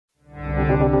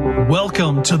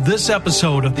Welcome to this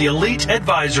episode of the Elite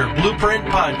Advisor Blueprint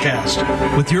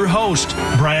Podcast with your host,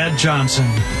 Brad Johnson.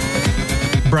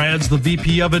 Brad's the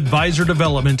VP of Advisor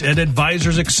Development at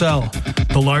Advisors Excel,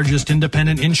 the largest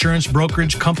independent insurance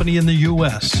brokerage company in the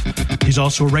U.S. He's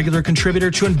also a regular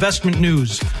contributor to Investment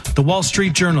News, The Wall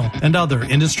Street Journal, and other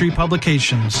industry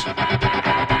publications.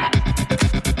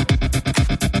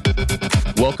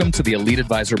 Welcome to the Elite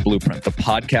Advisor Blueprint, the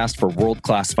podcast for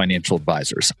world-class financial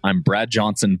advisors. I'm Brad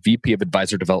Johnson, VP of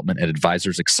Advisor Development at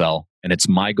Advisors Excel, and it's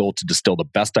my goal to distill the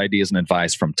best ideas and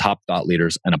advice from top thought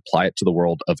leaders and apply it to the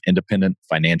world of independent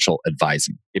financial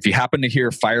advising. If you happen to hear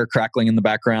fire crackling in the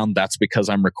background, that's because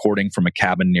I'm recording from a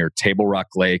cabin near Table Rock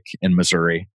Lake in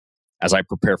Missouri as I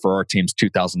prepare for our team's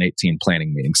 2018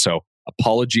 planning meeting. So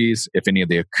apologies if any of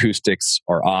the acoustics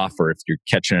are off or if you're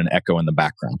catching an echo in the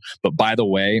background. But by the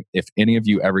way, if any of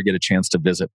you ever get a chance to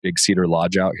visit Big Cedar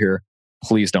Lodge out here,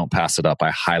 please don't pass it up.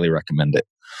 I highly recommend it.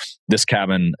 This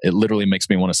cabin, it literally makes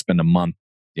me want to spend a month,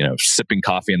 sipping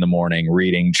coffee in the morning,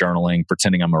 reading, journaling,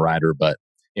 pretending I'm a writer. But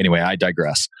anyway, I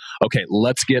digress. Okay,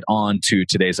 let's get on to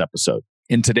today's episode.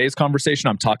 In today's conversation,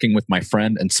 I'm talking with my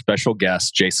friend and special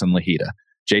guest, Jason Lahita.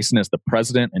 Jason is the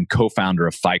president and co-founder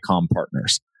of FiComm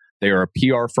Partners. They are a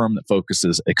PR firm that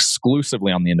focuses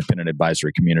exclusively on the independent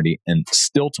advisory community and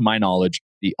still, to my knowledge,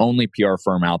 the only PR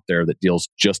firm out there that deals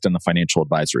just in the financial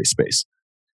advisory space.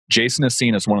 Jason is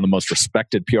seen as one of the most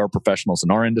respected PR professionals in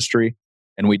our industry,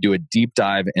 and we do a deep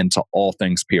dive into all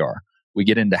things PR. We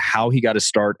get into how he got his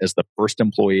start as the first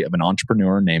employee of an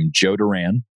entrepreneur named Joe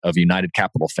Duran of United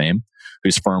Capital fame,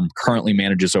 whose firm currently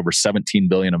manages over $17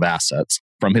 billion of assets.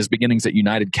 From his beginnings at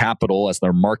United Capital as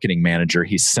their marketing manager,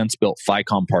 he's since built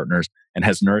FiComm Partners and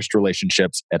has nourished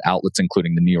relationships at outlets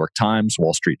including the New York Times,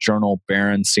 Wall Street Journal,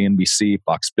 Barron, CNBC,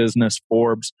 Fox Business,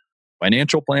 Forbes,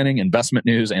 Financial Planning, Investment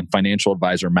News, and Financial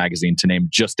Advisor magazine, to name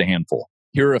just a handful.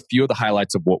 Here are a few of the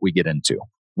highlights of what we get into.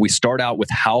 We start out with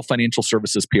how financial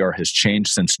services PR has changed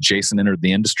since Jason entered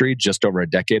the industry just over a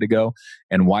decade ago,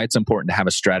 and why it's important to have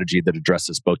a strategy that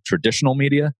addresses both traditional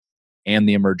media and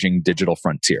the emerging digital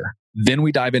frontier. Then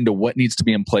we dive into what needs to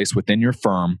be in place within your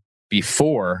firm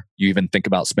before you even think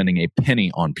about spending a penny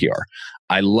on PR.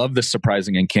 I love this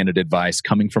surprising and candid advice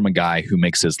coming from a guy who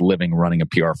makes his living running a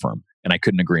PR firm, and I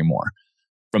couldn't agree more.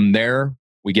 From there,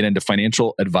 we get into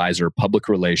Financial Advisor Public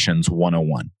Relations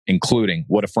 101, including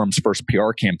what a firm's first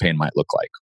PR campaign might look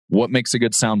like, what makes a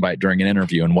good soundbite during an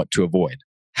interview and what to avoid,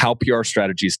 how PR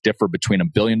strategies differ between a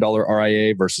 $1 billion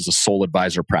RIA versus a sole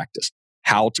advisor practice,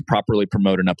 how to properly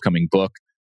promote an upcoming book,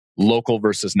 local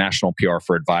versus national PR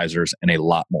for advisors, and a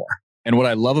lot more. And what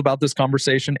I love about this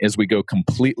conversation is we go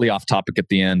completely off topic at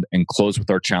the end and close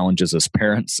with our challenges as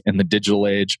parents in the digital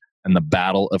age and the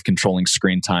battle of controlling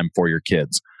screen time for your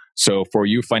kids. So for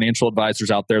you financial advisors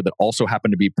out there that also happen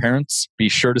to be parents, be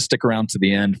sure to stick around to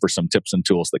the end for some tips and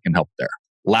tools that can help there.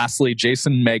 Lastly,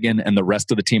 Jason, Megan, and the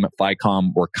rest of the team at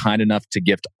FiComm were kind enough to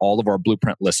gift all of our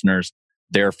Blueprint listeners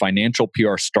their Financial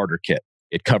PR Starter Kit.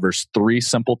 It covers 3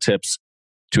 simple tips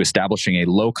to establishing a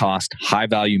low-cost,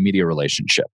 high-value media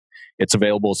relationship. It's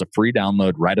available as a free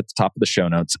download right at the top of the show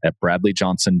notes at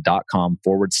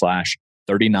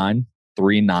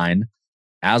bradleyjohnson.com/3939.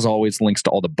 As always, links to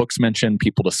all the books mentioned,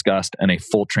 people discussed, and a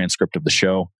full transcript of the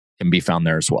show can be found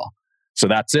there as well. So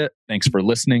that's it. Thanks for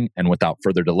listening. And without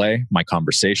further delay, my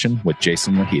conversation with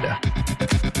Jason Lahita.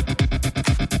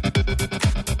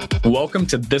 Welcome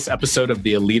to this episode of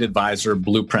the Elite Advisor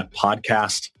Blueprint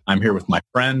Podcast. I'm here with my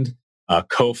friend,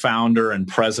 co-founder and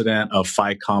president of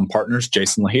FiComm Partners,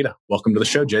 Jason Lahita. Welcome to the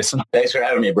show, Jason. Thanks for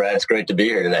having me, Brad. It's great to be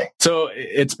here today. So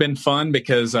it's been fun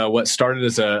because what started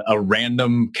as a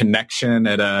random connection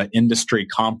at an industry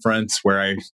conference where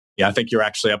I think you're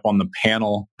actually up on the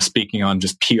panel speaking on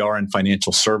just PR and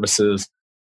financial services.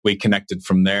 We connected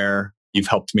from there. You've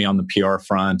helped me on the PR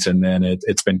front, and then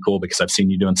it's been cool because I've seen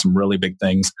you doing some really big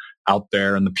things out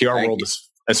there in the PR world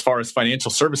as far as financial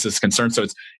services is concerned. So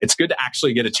it's good to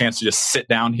actually get a chance to just sit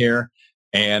down here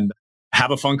and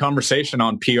have a fun conversation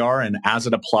on PR and as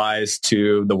it applies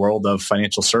to the world of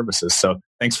financial services. So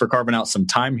thanks for carving out some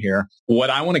time here. What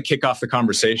I want to kick off the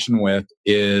conversation with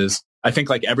is, I think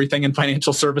like everything in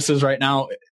financial services right now,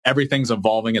 everything's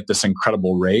evolving at this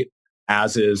incredible rate,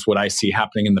 as is what I see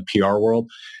happening in the PR world.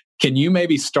 Can you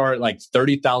maybe start like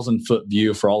 30,000 foot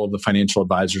view for all of the financial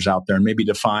advisors out there and maybe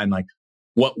define like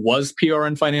what was PR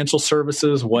in financial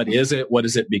services? What is it? What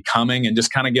is it becoming? And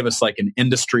just kind of give us like an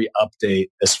industry update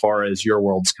as far as your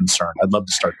world's concerned. I'd love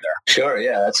to start there. Sure.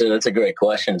 Yeah, that's a great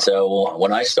question. So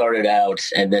when I started out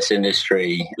in this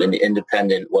industry, in the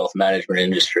independent wealth management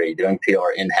industry, doing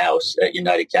PR in-house at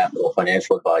United Capital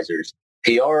Financial Advisors,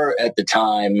 PR at the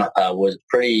time was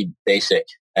pretty basic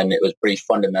and it was pretty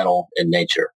fundamental in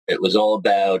nature. It was all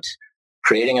about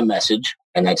creating a message,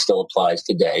 and that still applies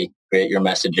today. Create your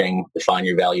messaging, define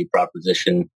your value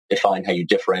proposition, define how you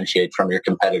differentiate from your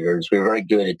competitors. We were very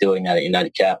good at doing that at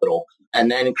United Capital. And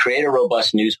then create a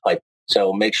robust news pipe.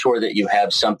 So make sure that you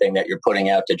have something that you're putting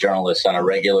out to journalists on a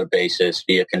regular basis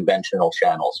via conventional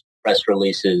channels, press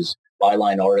releases,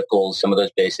 byline articles. Some of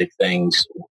those basic things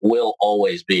will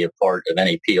always be a part of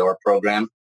any PR program.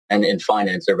 And in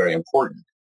finance, they're very important.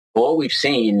 What we've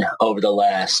seen over the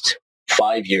last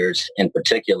 5 years in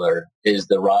particular is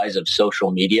the rise of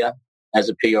social media as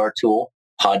a PR tool,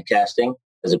 podcasting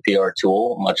as a PR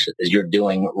tool, much as you're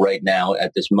doing right now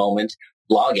at this moment,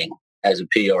 blogging as a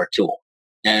PR tool.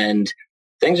 And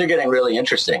things are getting really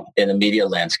interesting in the media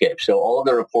landscape. So all of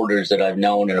the reporters that I've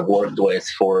known and have worked with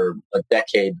for a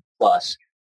decade plus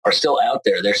are still out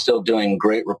there. They're still doing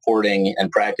great reporting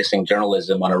and practicing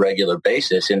journalism on a regular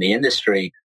basis in the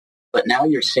industry. But now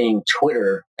you're seeing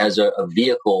Twitter as a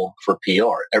vehicle for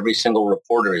PR. Every single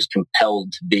reporter is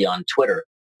compelled to be on Twitter.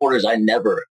 Reporters I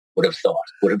never would have thought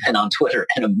would have been on Twitter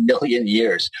in a million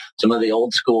years. Some of the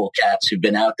old school cats who've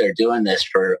been out there doing this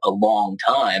for a long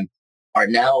time are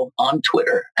now on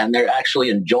Twitter, and they're actually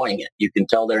enjoying it. You can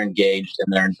tell they're engaged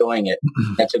and they're enjoying it.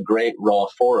 That's a great raw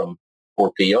forum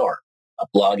for PR.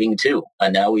 Blogging too.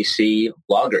 And now we see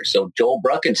bloggers. So Joel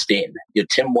Bruckenstein,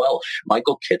 Tim Welsh,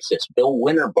 Michael Kitsis, Bill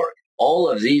Winterberg, all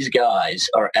of these guys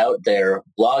are out there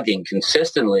blogging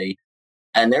consistently,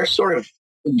 and they're sort of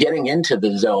getting into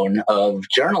the zone of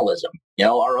journalism.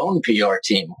 Our own PR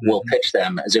team will pitch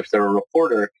them as if they're a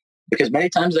reporter, because many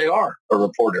times they are a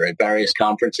reporter at various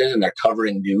conferences, and they're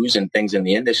covering news and things in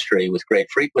the industry with great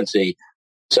frequency.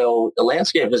 So the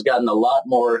landscape has gotten a lot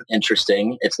more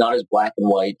interesting. It's not as black and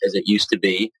white as it used to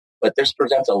be, but this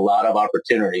presents a lot of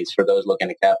opportunities for those looking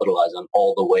to capitalize on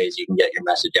all the ways you can get your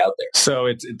message out there.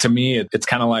 So to me, it's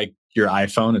kind of like your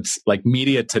iPhone. It's like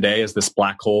media today is this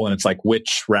black hole, and it's like,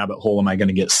 which rabbit hole am I going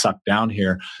to get sucked down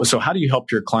here? So how do you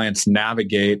help your clients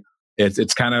navigate?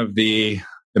 It's kind of the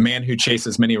man who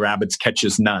chases many rabbits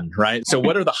catches none, right? So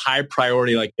what are the high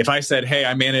priority? Like if I said, hey,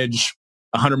 I manage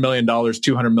 $100 million,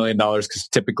 $200 million, because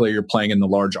typically you're playing in the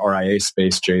large RIA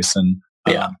space, Jason.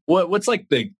 Yeah. What's like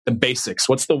the basics?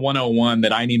 What's the 101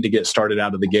 that I need to get started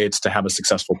out of the gates to have a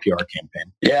successful PR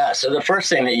campaign? Yeah. So the first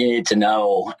thing that you need to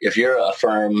know, if you're a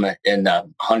firm in the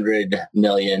 100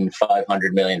 million,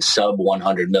 500 million, sub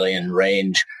 100 million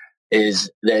range,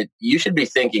 is that you should be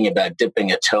thinking about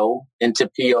dipping a toe into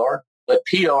PR. But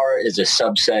PR is a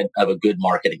subset of a good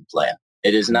marketing plan.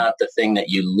 It is not the thing that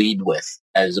you lead with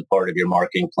as a part of your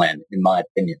marketing plan, in my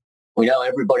opinion. We know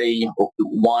everybody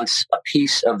wants a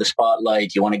piece of the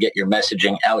spotlight. You want to get your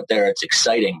messaging out there. It's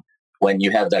exciting when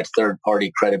you have that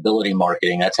third-party credibility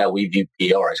marketing. That's how we view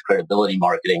PR, as credibility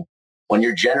marketing. When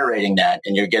you're generating that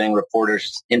and you're getting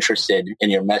reporters interested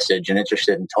in your message and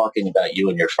interested in talking about you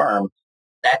and your firm,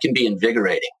 that can be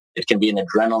invigorating. It can be an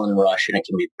adrenaline rush, and it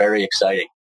can be very exciting.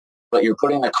 But you're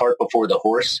putting the cart before the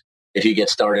horse if you get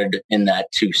started in that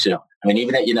too soon. I mean,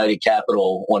 even at United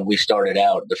Capital, when we started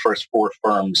out, the first 4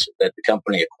 firms that the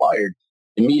company acquired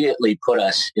immediately put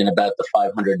us in about the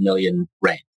 500 million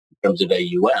range in terms of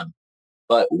AUM.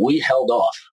 But we held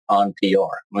off on PR.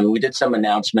 I mean, we did some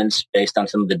announcements based on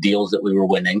some of the deals that we were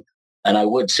winning. And I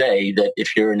would say that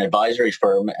if you're an advisory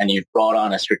firm and you've brought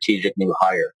on a strategic new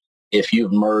hire, if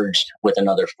you've merged with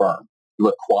another firm, you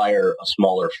acquire a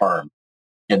smaller firm,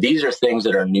 and these are things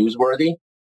that are newsworthy.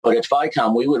 But at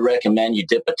FiComm, we would recommend you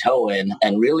dip a toe in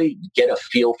and really get a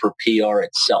feel for PR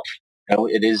itself.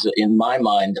 It is, in my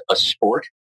mind, a sport,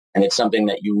 and it's something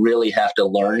that you really have to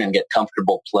learn and get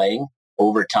comfortable playing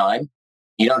over time.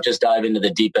 You don't just dive into the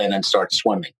deep end and start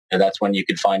swimming. And that's when you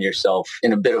could find yourself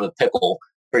in a bit of a pickle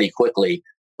pretty quickly.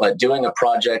 But doing a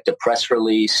project, a press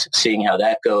release, seeing how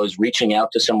that goes, reaching out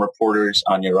to some reporters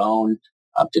on your own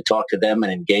to talk to them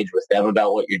and engage with them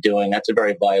about what you're doing, that's a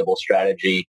very viable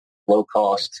strategy. Low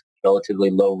cost,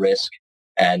 relatively low risk.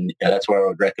 And that's where I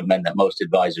would recommend that most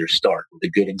advisors start with a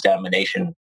good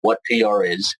examination what PR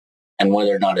is and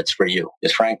whether or not it's for you.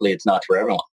 Because frankly, it's not for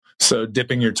everyone. So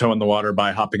dipping your toe in the water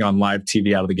by hopping on live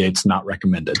TV out of the gates, not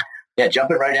recommended. Yeah,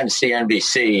 jumping right into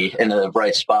CNBC, into the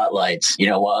bright spotlights.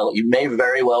 While you may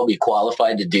very well be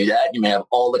qualified to do that, you may have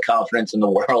all the confidence in the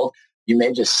world, you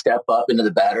may just step up into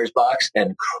the batter's box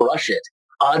and crush it.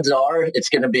 Odds are it's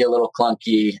going to be a little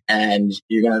clunky and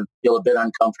you're going to feel a bit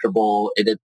uncomfortable.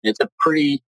 It's a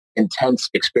pretty intense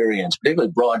experience,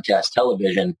 particularly broadcast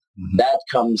television. Mm-hmm. That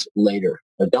comes later.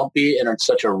 But don't be in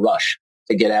such a rush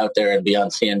to get out there and be on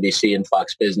CNBC and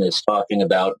Fox Business talking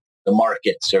about the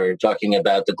markets or talking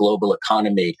about the global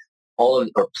economy, or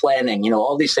planning,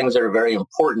 all these things that are very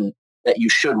important. that you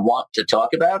should want to talk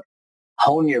about,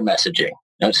 hone your messaging.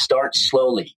 Start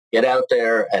slowly, get out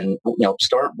there and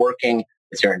start working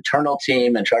with your internal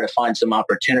team and try to find some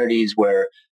opportunities where,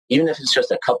 even if it's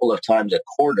just a couple of times a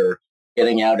quarter,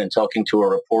 getting out and talking to a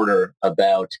reporter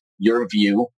about your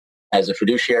view as a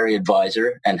fiduciary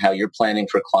advisor and how you're planning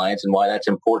for clients and why that's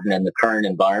important in the current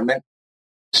environment.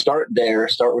 Start there,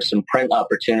 start with some print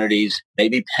opportunities,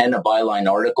 maybe pen a byline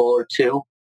article or two,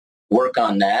 work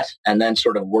on that, and then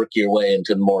sort of work your way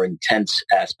into the more intense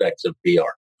aspects of PR.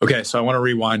 Okay, so I want to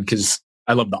rewind because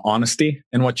I love the honesty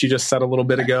in what you just said a little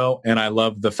bit ago. And I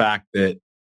love the fact that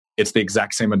it's the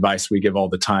exact same advice we give all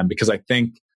the time. Because I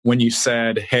think when you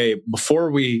said, hey,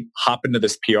 before we hop into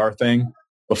this PR thing,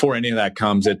 before any of that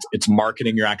comes, it's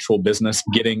marketing your actual business,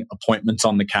 getting appointments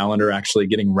on the calendar, actually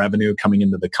getting revenue coming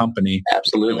into the company.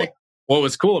 Absolutely. What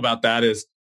was cool about that is,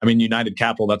 United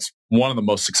Capital, that's one of the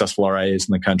most successful RIAs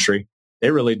in the country. They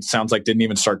really sounds like didn't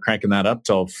even start cranking that up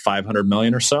till 500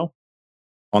 million or so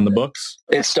on the books.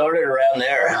 It started around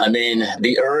there.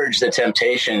 The urge, the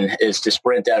temptation is to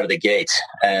sprint out of the gates.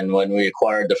 And when we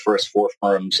acquired the first 4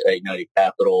 firms at United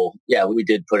Capital, we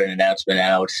did put an announcement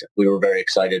out. We were very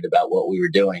excited about what we were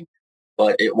doing.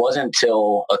 But it wasn't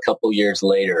until a couple years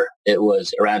later, it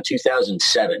was around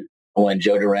 2007, when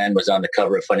Joe Duran was on the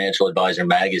cover of Financial Advisor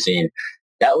magazine.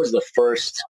 That was the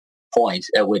first point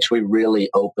at which we really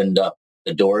opened up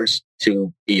the doors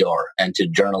to PR and to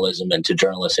journalism and to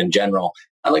journalists in general.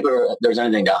 Not like there's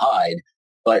anything to hide,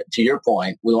 but to your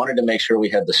point, we wanted to make sure we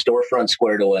had the storefront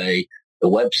squared away, the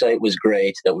website was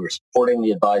great, that we were supporting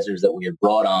the advisors that we had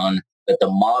brought on, that the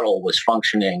model was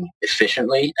functioning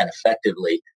efficiently and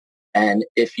effectively. And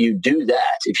if you do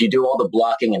that, if you do all the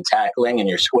blocking and tackling and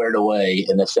you're squared away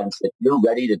in the sense that you're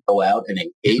ready to go out and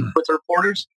engage with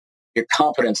reporters, your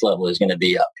confidence level is going to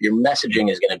be up. Your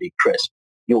messaging is going to be crisp.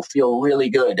 You'll feel really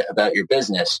good about your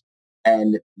business.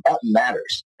 And that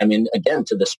matters. Again,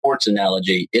 to the sports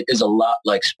analogy, it is a lot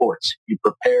like sports. You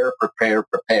prepare.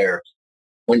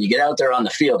 When you get out there on the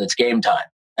field, it's game time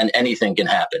and anything can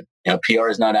happen. PR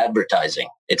is not advertising.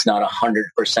 It's not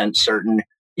 100% certain.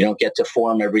 You don't get to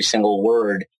form every single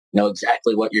word, know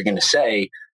exactly what you're going to say,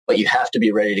 but you have to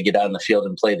be ready to get out on the field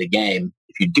and play the game.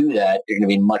 If you do that, you're going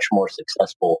to be much more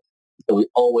successful. So we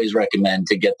always recommend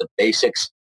to get the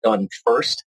basics done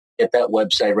first. Get that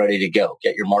website ready to go.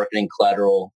 Get your marketing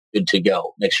collateral good to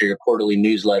go. Make sure your quarterly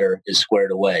newsletter is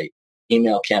squared away.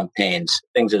 Email campaigns,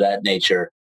 things of that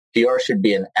nature. PR should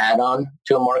be an add-on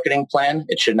to a marketing plan.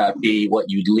 It should not be what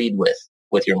you lead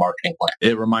with your marketing plan.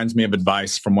 It reminds me of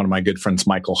advice from one of my good friends,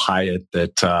 Michael Hyatt,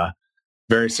 that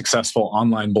very successful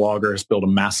online blogger has built a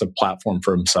massive platform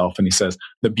for himself. And he says,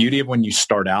 the beauty of when you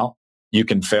start out, you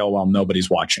can fail while nobody's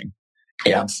watching.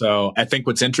 Yeah. And so I think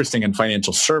what's interesting in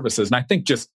financial services, and I think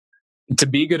just to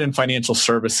be good in financial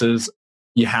services,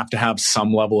 you have to have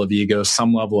some level of ego,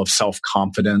 some level of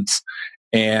self-confidence.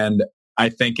 And I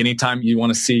think anytime you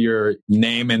want to see your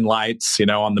name in lights,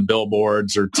 on the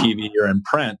billboards or TV or in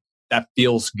print, that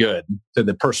feels good to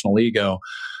the personal ego.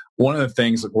 One of the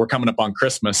things that we're coming up on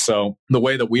Christmas. So the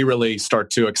way that we really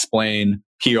start to explain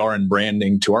PR and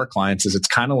branding to our clients is it's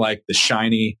kind of like the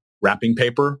shiny wrapping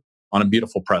paper on a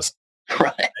beautiful present.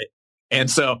 Right. And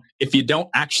so if you don't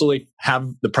actually have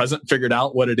the present figured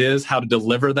out what it is, how to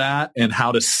deliver that and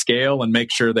how to scale and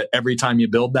make sure that every time you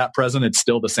build that present, it's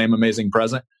still the same amazing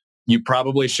present, you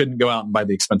probably shouldn't go out and buy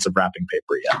the expensive wrapping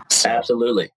paper yet. So.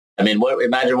 Absolutely.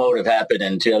 Imagine what would have happened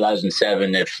in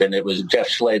 2007 and it was Jeff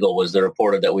Schlegel was the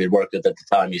reporter that we had worked with at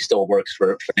the time. He still works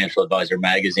for Financial Advisor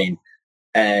magazine.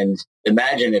 And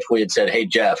imagine if we had said, hey,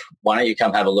 Jeff, why don't you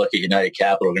come have a look at United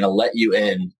Capital? We're going to let you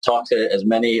in, talk to as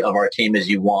many of our team as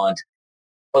you want,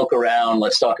 poke around.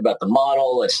 Let's talk about the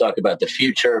model. Let's talk about the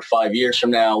future. 5 years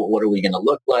from now, what are we going to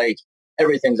look like?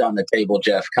 Everything's on the table,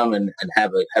 Jeff. Come in and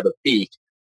have a peek.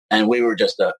 And we were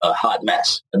just a hot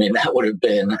mess. That would have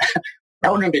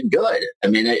been good.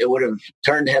 It would have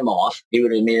turned him off. He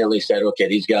would have immediately said, okay,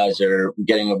 these guys are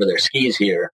getting over their skis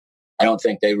here. I don't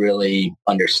think they really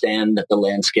understand the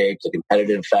landscape, the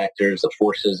competitive factors, the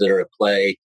forces that are at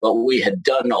play. But we had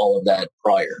done all of that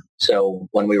prior. So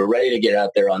when we were ready to get out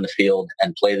there on the field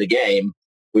and play the game,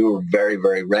 we were very,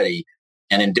 very ready.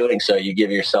 And in doing so, you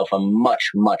give yourself a much,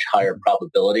 much higher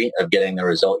probability of getting the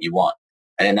result you want.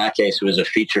 And in that case, it was a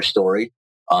feature story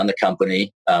on the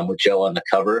company with Joe on the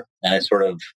cover. And it sort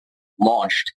of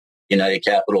launched United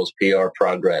Capital's PR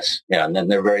progress. Yeah, and then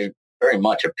they're very, very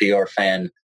much a PR fan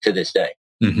to this day.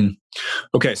 Mm-hmm.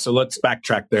 Okay, so let's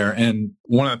backtrack there. And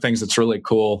one of the things that's really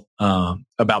cool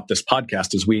about this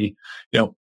podcast is we,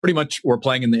 pretty much we're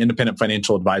playing in the independent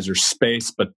financial advisor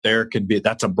space, but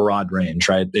that's a broad range,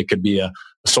 right? It could be a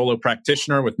solo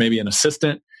practitioner with maybe an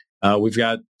assistant. We've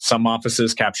got some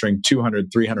offices capturing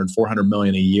 200, 300, 400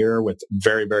 million a year with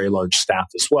very, very large staff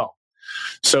as well.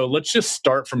 So let's just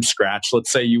start from scratch.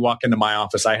 Let's say you walk into my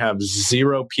office. I have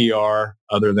zero PR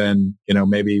other than,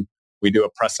 maybe we do a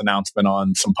press announcement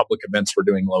on some public events we're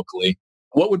doing locally.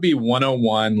 What would be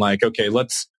 101? Like, okay,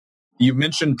 you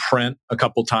mentioned print a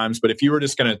couple times, but if you were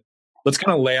just let's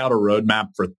kind of lay out a roadmap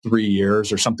for 3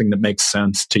 years or something that makes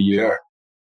sense to you. Sure.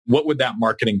 What would that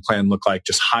marketing plan look like,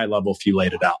 just high level if you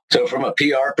laid it out? So from a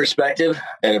PR perspective,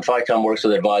 and FiComm works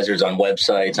with advisors on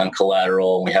websites, on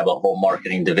collateral, we have a whole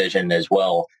marketing division as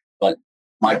well. But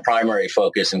my primary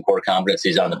focus and core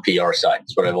competency is on the PR side.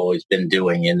 It's what I've always been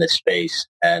doing in this space.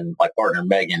 And my partner,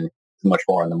 Megan, is much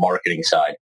more on the marketing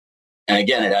side. And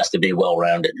again, it has to be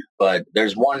well-rounded. But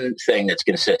there's one thing that's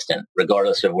consistent,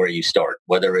 regardless of where you start,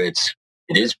 whether it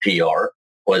is PR,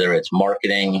 whether it's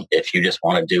marketing, if you just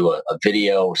want to do a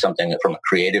video or something from a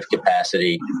creative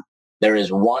capacity, there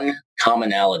is one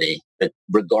commonality that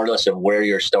regardless of where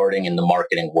you're starting in the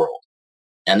marketing world,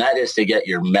 and that is to get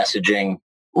your messaging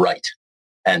right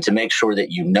and to make sure that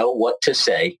you know what to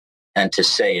say and to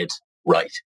say it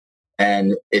right.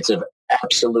 And it's of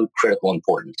absolute critical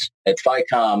importance. At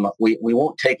FiComm, we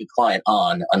won't take a client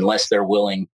on unless they're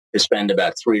willing to spend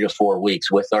about 3 to 4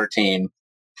 weeks with our team,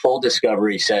 full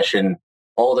discovery session,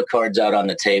 all the cards out on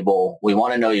the table. We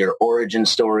want to know your origin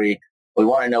story. We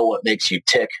want to know what makes you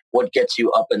tick, what gets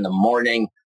you up in the morning,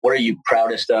 what are you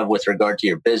proudest of with regard to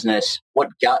your business, what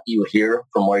got you here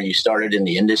from where you started in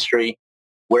the industry,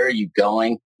 where are you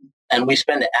going? And we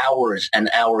spend hours and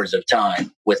hours of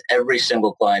time with every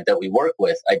single client that we work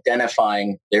with,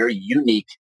 identifying their unique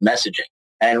messaging.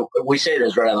 And we say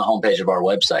this right on the homepage of our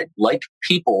website. Like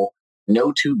people,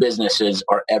 no two businesses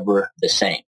are ever the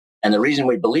same. And the reason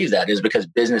we believe that is because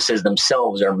businesses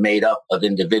themselves are made up of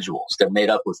individuals. They're made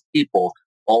up with people,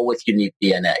 all with unique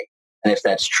DNA. And if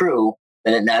that's true,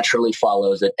 then it naturally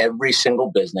follows that every single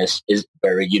business is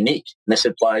very unique. And this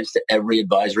applies to every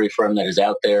advisory firm that is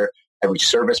out there, every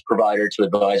service provider to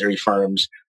advisory firms.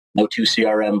 No two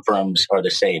CRM firms are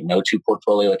the same. No two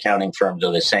portfolio accounting firms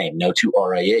are the same. No two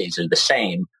RIAs are the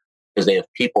same because they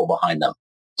have people behind them.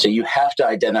 So you have to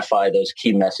identify those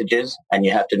key messages and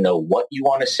you have to know what you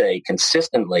want to say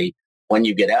consistently when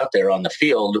you get out there on the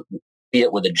field, be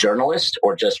it with a journalist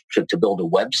or just to build a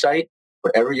website,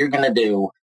 whatever you're going to do,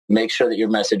 make sure that your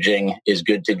messaging is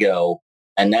good to go.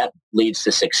 And that leads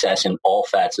to success in all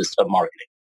facets of marketing.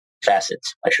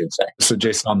 Facets, I should say. So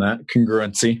Jason, on that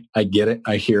congruency, I get it.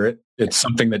 I hear it. It's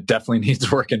something that definitely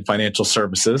needs work in financial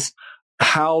services.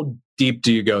 How deep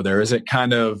do you go there? Is it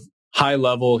kind of high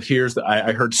level?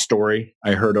 I heard story.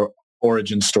 I heard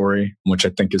origin story, which I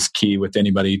think is key with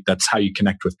anybody. That's how you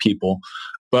connect with people.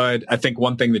 But I think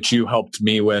one thing that you helped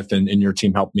me with and your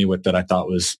team helped me with that I thought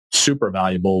was super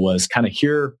valuable was kind of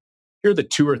hear the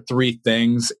 2 or 3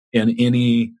 things in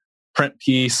any print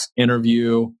piece,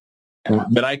 interview,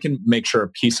 that I can make sure a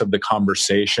piece of the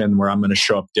conversation where I'm going to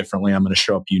show up differently, I'm going to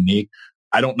show up unique.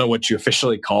 I don't know what you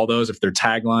officially call those, if they're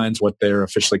taglines, what they're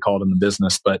officially called in the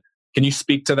business, but can you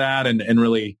speak to that and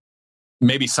really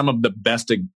maybe some of the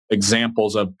best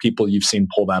examples of people you've seen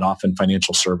pull that off in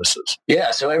financial services?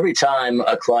 Yeah. So every time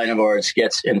a client of ours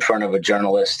gets in front of a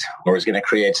journalist or is going to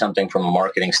create something from a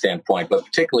marketing standpoint, but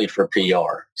particularly for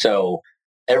PR. So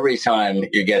every time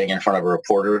you're getting in front of a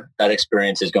reporter, that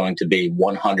experience is going to be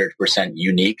 100%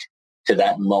 unique to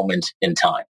that moment in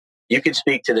time. You could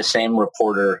speak to the same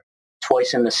reporter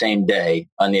twice in the same day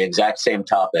on the exact same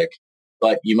topic,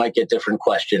 but you might get different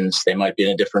questions. They might be in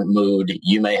a different mood.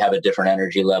 You may have a different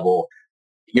energy level.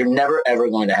 You're never, ever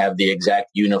going to have the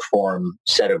exact uniform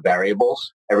set of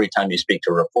variables every time you speak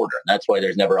to a reporter. And that's why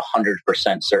there's never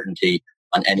 100% certainty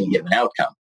on any given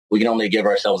outcome. We can only give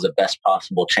ourselves the best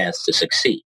possible chance to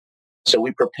succeed. So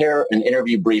we prepare an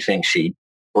interview briefing sheet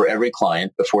for every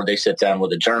client before they sit down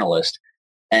with a journalist.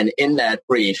 And in that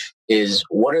brief is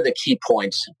what are the key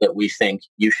points that we think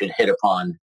you should hit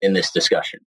upon in this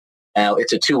discussion. Now,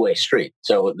 it's a two-way street.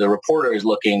 So the reporter is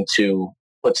looking to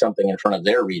put something in front of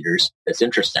their readers that's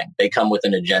interesting. They come with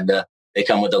an agenda. They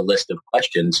come with a list of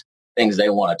questions, things they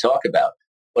want to talk about.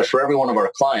 But for every one of our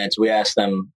clients, we ask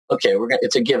them, okay,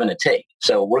 it's a give and a take.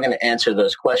 So we're going to answer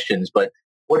those questions, but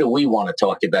what do we want to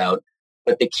talk about?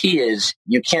 But the key is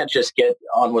you can't just get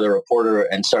on with a reporter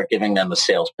and start giving them a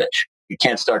sales pitch. You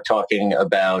can't start talking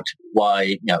about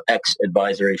why X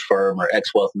advisory firm or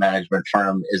X wealth management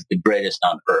firm is the greatest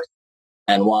on earth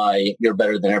and why you're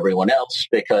better than everyone else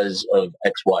because of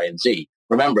X, Y, and Z.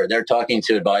 Remember, they're talking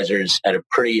to advisors at a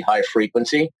pretty high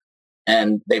frequency.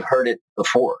 and they've heard it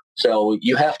before. So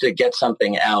you have to get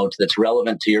something out that's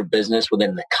relevant to your business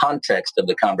within the context of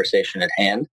the conversation at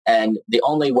hand. And the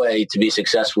only way to be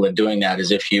successful in doing that is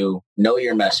if you know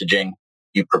your messaging,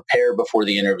 you prepare before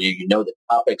the interview, you know the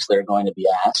topics that are going to be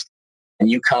asked, and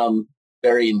you come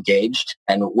very engaged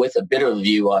and with a bit of a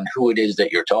view on who it is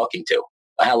that you're talking to.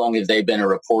 How long have they been a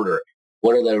reporter?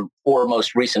 What are the 4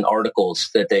 most recent articles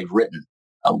that they've written?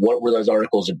 What were those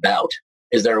articles about?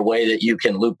 Is there a way that you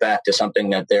can loop back to something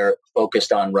that they're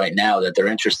focused on right now, that they're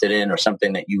interested in, or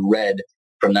something that you read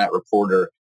from that reporter,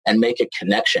 and make a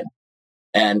connection?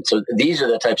 And so these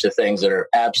are the types of things that are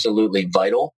absolutely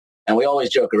vital. And we always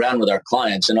joke around with our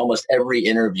clients, and almost every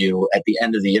interview, at the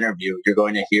end of the interview, you're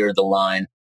going to hear the line,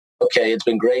 okay, it's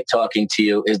been great talking to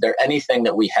you. Is there anything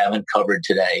that we haven't covered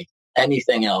today?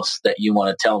 Anything else that you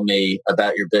want to tell me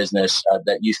about your business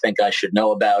that you think I should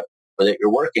know about or that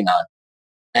you're working on?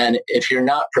 And if you're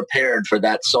not prepared for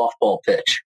that softball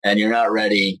pitch and you're not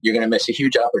ready, you're going to miss a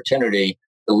huge opportunity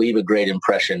to leave a great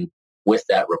impression with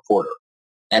that reporter.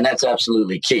 And that's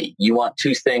absolutely key. You want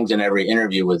 2 things in every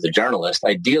interview with the journalist.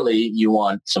 Ideally, you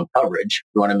want some coverage.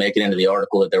 You want to make it into the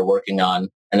article that they're working on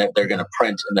and that they're going to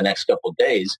print in the next couple of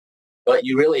days. But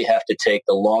you really have to take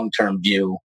the long-term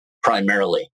view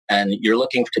primarily. And you're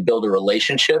looking to build a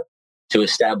relationship, to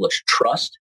establish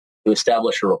trust, to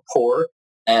establish a rapport.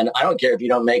 And I don't care if you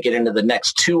don't make it into the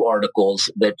next 2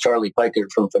 articles that Charlie Piker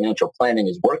from Financial Planning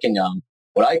is working on.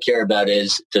 What I care about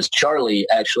is, does Charlie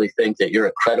actually think that you're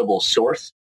a credible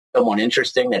source, someone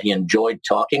interesting that he enjoyed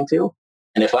talking to?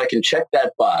 And if I can check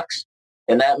that box,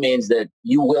 then that means that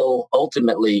you will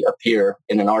ultimately appear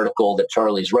in an article that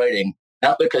Charlie's writing,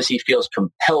 not because he feels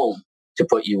compelled to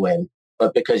put you in,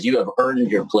 but because you have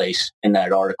earned your place in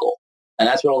that article. And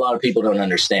that's what a lot of people don't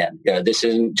understand. This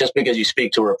isn't just because you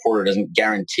speak to a reporter doesn't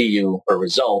guarantee you a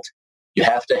result. You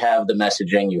have to have the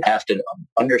messaging. You have to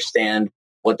understand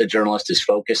what the journalist is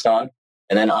focused on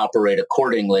and then operate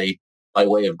accordingly by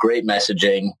way of great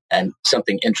messaging and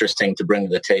something interesting to bring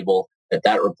to the table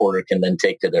that reporter can then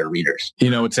take to their readers.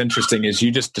 You know, what's interesting is you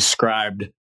just described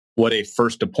what a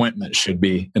first appointment should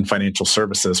be in financial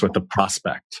services with a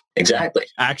prospect. Exactly.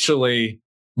 Actually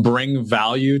bring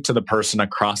value to the person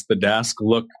across the desk,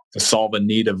 look to solve a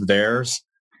need of theirs.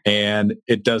 And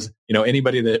it does,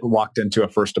 anybody that walked into a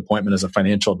first appointment as a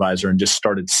financial advisor and just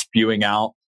started spewing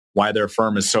out why their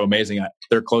firm is so amazing,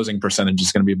 their closing percentage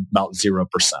is going to be about 0%.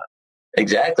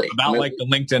 Exactly. About like the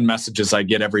LinkedIn messages I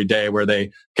get every day where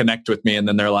they connect with me and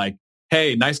then they're like,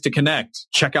 hey, nice to connect.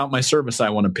 Check out my service I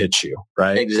want to pitch you,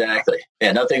 right? Exactly.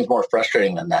 Yeah, nothing's more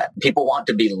frustrating than that. People want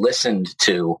to be listened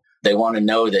to. They want to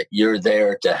know that you're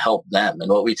there to help them. And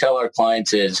what we tell our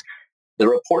clients is the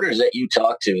reporters that you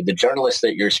talk to, the journalists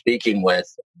that you're speaking with,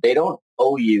 they don't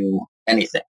owe you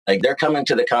anything. Like they're coming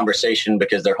to the conversation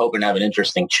because they're hoping to have an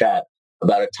interesting chat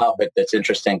about a topic that's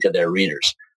interesting to their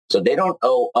readers. So they don't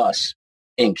owe us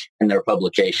ink in their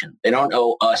publication. They don't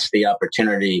owe us the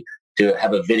opportunity to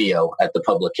have a video at the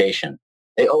publication.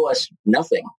 They owe us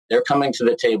nothing. They're coming to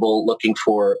the table looking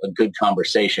for a good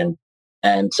conversation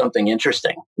and something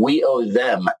interesting. We owe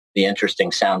them the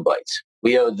interesting sound bites.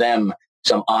 We owe them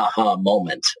some aha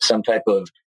moments, some type of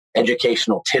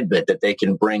educational tidbit that they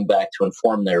can bring back to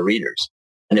inform their readers.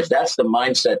 And if that's the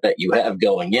mindset that you have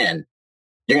going in,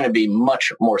 you're going to be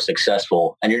much more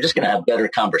successful and you're just going to have better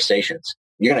conversations.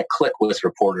 You're going to click with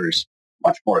reporters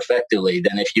much more effectively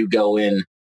than if you go in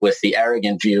with the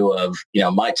arrogant view of,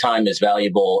 my time is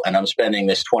valuable and I'm spending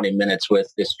this 20 minutes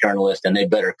with this journalist and they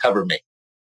better cover me.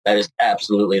 That is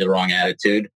absolutely the wrong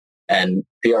attitude. And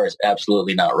PR is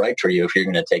absolutely not right for you if you're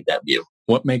going to take that view.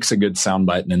 What makes a good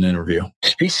soundbite in an interview?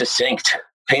 Just be succinct.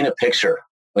 Paint a picture.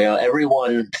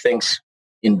 Everyone thinks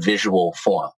in visual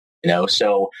form,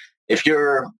 So if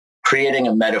you're creating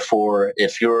a metaphor,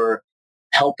 if you're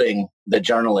helping the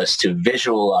journalist to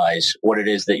visualize what it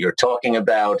is that you're talking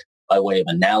about by way of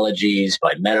analogies,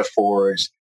 by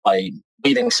metaphors, by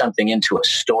weaving something into a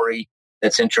story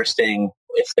that's interesting,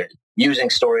 if they're using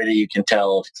story that you can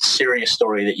tell, if it's a serious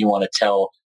story that you want to tell,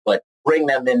 but bring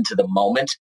them into the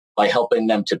moment by helping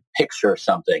them to picture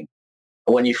something.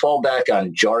 When you fall back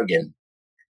on jargon,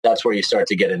 that's where you start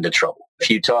to get into trouble. If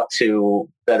you talk to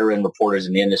veteran reporters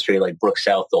in the industry like Brooke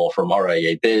Southall from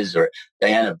RIA Biz or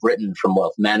Diana Britton from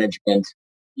Wealth Management,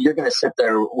 you're going to sit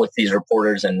there with these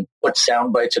reporters and put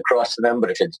sound bites across to them.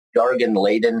 But if it's jargon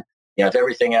laden, if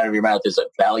everything out of your mouth is a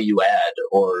value add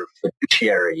or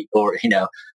fiduciary or,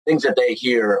 things that they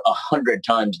hear 100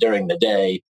 times during the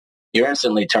day, you're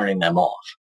instantly turning them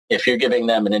off. If you're giving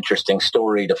them an interesting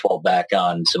story to fall back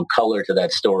on, some color to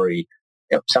that story,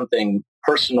 something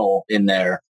personal in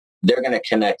there, they're going to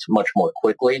connect much more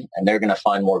quickly and they're going to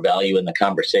find more value in the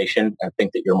conversation and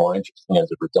think that you're more interesting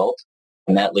as a result.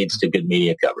 And that leads to good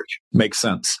media coverage. Makes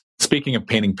sense. Speaking of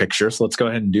painting pictures, let's go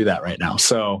ahead and do that right now.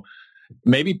 So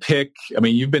maybe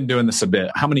you've been doing this a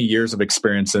bit. How many years of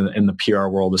experience in the PR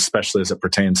world, especially as it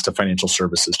pertains to financial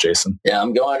services, Jason? Yeah,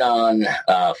 I'm going on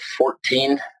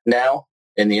 14 now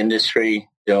in the industry,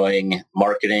 doing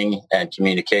marketing and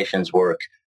communications work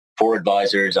for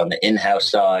advisors on the in-house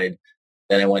side.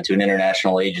 Then I went to an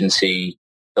international agency,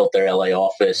 built their LA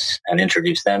office, and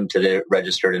introduced them to the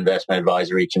registered investment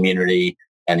advisory community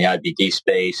and the IBD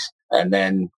space, and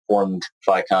then formed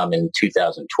FiComm in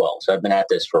 2012. So I've been at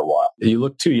this for a while. You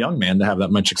look too young, man, to have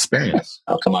that much experience.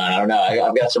 Oh, come on. I don't know.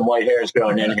 I've got some white hairs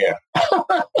growing in here.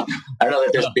 I don't know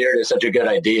that this beard is such a good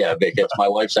idea because it's my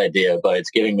wife's idea, but it's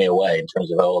giving me away in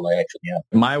terms of how old I actually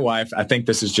am. My wife, I think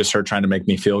this is just her trying to make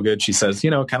me feel good. She says, it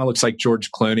kind of looks like George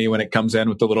Clooney when it comes in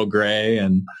with the little gray.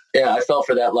 And yeah, I fell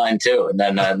for that line too. And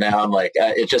then now I'm like,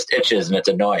 it just itches and it's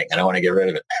annoying. And I want to get rid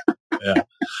of it. Yeah.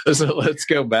 So let's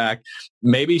go back.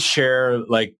 Maybe share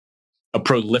like a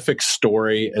prolific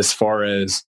story as far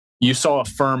as you saw a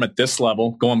firm at this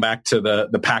level, going back to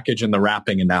the package and the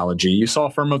wrapping analogy. You saw a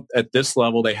firm at this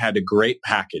level, they had a great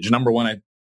package. Number one,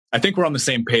 I think we're on the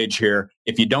same page here.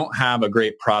 If you don't have a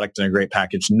great product and a great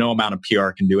package, no amount of PR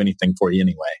can do anything for you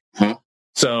anyway. Mm-hmm.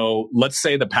 So let's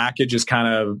say the package is kind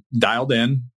of dialed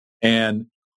in. And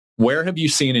where have you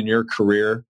seen in your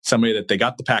career somebody that they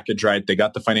got the package right, they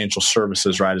got the financial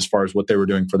services right as far as what they were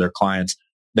doing for their clients,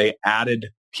 they added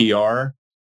PR,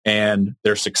 and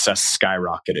their success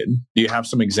skyrocketed? Do you have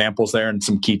some examples there and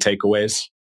some key takeaways?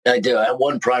 I do. I have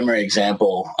one primary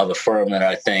example of a firm that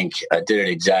I think did it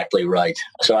exactly right.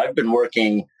 So I've been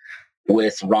working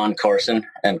with Ron Carson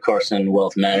and Carson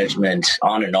Wealth Management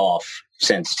on and off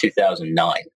since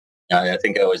 2009. I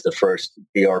think I was the first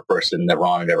PR person that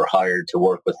Ron had ever hired to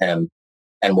work with him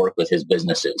and work with his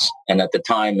businesses. And at the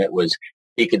time, it was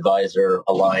Peak Advisor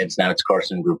Alliance. Now it's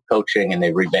Carson Group Coaching, and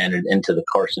they rebranded into the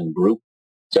Carson Group.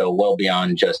 So well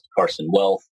beyond just Carson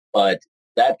Wealth. But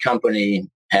that company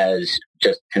has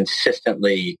just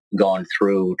consistently gone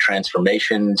through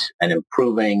transformations and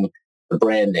improving the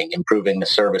branding, improving the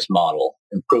service model,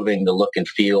 improving the look and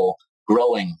feel,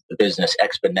 growing the business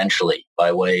exponentially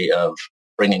by way of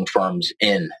bringing firms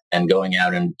in and going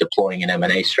out and deploying an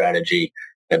M&A strategy,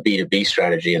 a B2B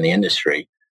strategy in the industry.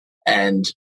 And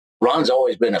Ron's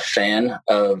always been a fan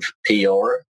of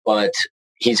PR, but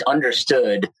he's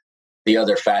understood the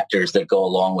other factors that go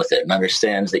along with it and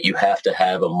understands that you have to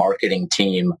have a marketing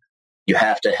team. You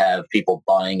have to have people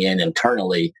buying in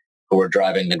internally who are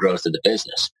driving the growth of the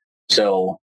business.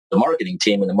 So the marketing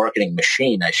team and the marketing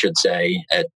machine, I should say,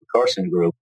 at the Carson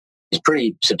Group is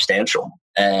pretty substantial.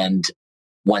 And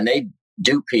when they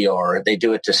do PR, they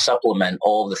do it to supplement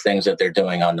all of the things that they're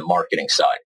doing on the marketing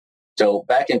side. So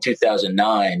back in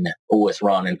 2009 with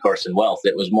Ron and Carson Wealth,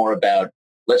 it was more about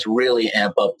let's really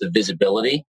amp up the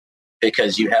visibility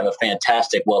because you have a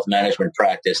fantastic wealth management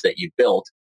practice that you've built.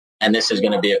 And this is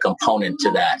going to be a component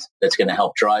to that that's going to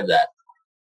help drive that.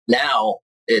 Now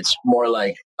it's more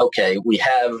like, okay, we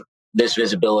have this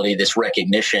visibility, this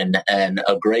recognition, and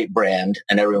a great brand,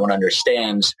 and everyone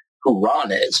understands who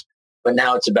Ron is. But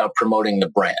now it's about promoting the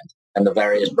brand and the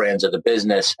various brands of the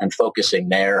business and focusing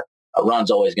there.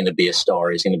 Ron's always going to be a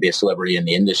star. He's going to be a celebrity in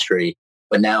the industry.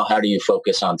 But now how do you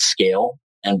focus on scale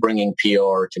and bringing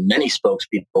PR to many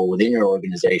spokespeople within your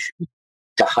organization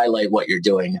to highlight what you're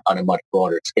doing on a much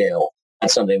broader scale?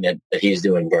 That's something that he's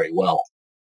doing very well.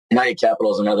 United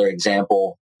Capital is another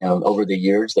example. Over the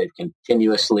years, they've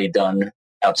continuously done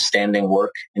outstanding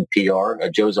work in PR.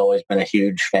 Joe's always been a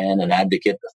huge fan and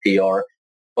advocate of PR,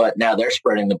 but now they're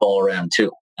spreading the ball around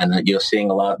too. And you're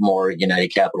seeing a lot more United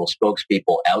Capital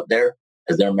spokespeople out there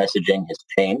as their messaging has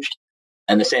changed.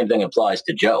 And the same thing applies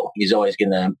to Joe. He's always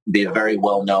going to be a very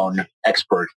well-known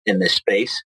expert in this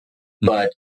space.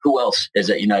 But who else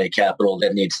is at United Capital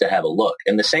that needs to have a look?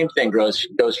 And the same thing goes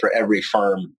for every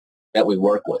firm that we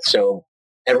work with. So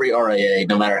every RIA,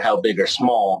 no matter how big or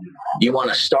small, you want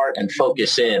to start and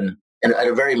focus in at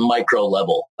a very micro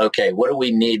level. Okay, what do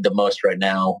we need the most right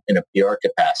now in a PR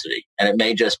capacity? And it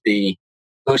may just be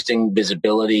boosting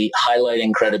visibility,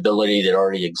 highlighting credibility that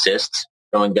already exists,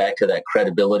 going back to that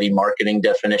credibility marketing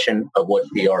definition of what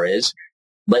PR is.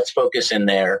 Let's focus in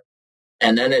there.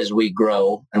 And then as we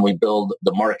grow and we build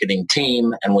the marketing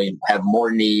team and we have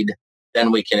more need,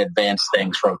 then we can advance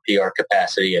things from PR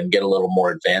capacity and get a little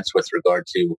more advanced with regard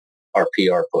to our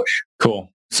PR push. Cool.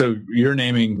 So you're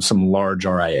naming some large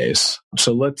RIAs.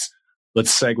 So let's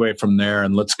segue from there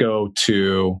and let's go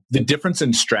to the difference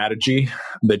in strategy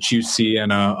that you see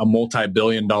in a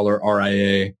multi-billion-dollar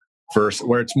RIA versus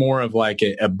where it's more of like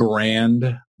a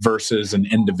brand versus an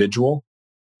individual,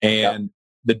 and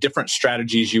the different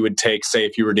strategies you would take, say,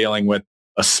 if you were dealing with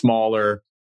a smaller,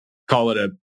 call it a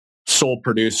sole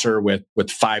producer with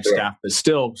 5 staff, but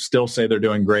still say they're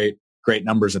doing great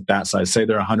numbers at that size. Say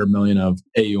they're 100 million of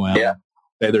AUM.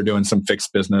 Say they're doing some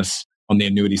fixed business on the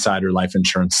annuity side or life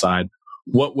insurance side.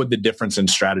 What would the difference in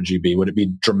strategy be? Would it be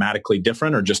dramatically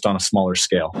different or just on a smaller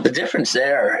scale? The difference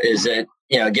there is that,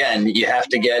 again, you have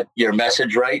to get your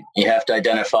message right. You have to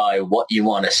identify what you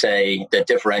want to say that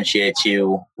differentiates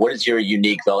you. What is your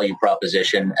unique value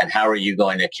proposition, and how are you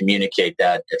going to communicate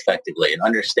that effectively, and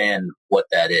understand what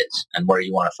that is and where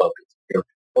you want to focus. You're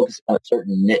focusing on a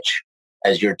certain niche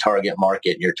as your target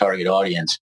market, your target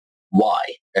audience. Why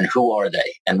and who are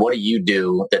they, and what do you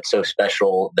do that's so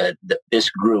special that this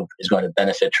group is going to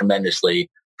benefit tremendously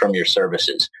from your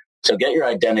services? So get your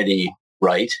identity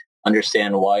right,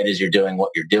 understand why it is you're doing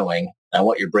what you're doing and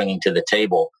what you're bringing to the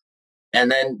table,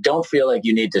 and then don't feel like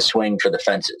you need to swing for the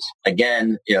fences.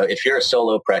 Again, if you're a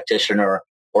solo practitioner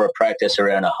or a practice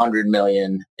around 100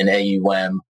 million in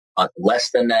AUM, less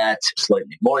than that,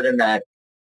 slightly more than that,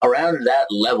 around that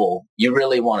level, you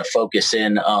really want to focus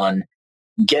in on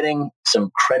getting some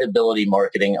credibility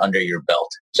marketing under your belt.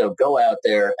 So go out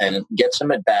there and get some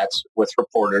at-bats with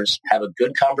reporters, have a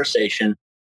good conversation,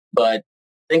 but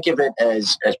think of it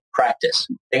as practice.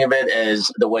 Think of it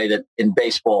as the way that in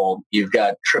baseball, you've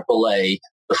got AAA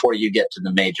before you get to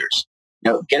the majors.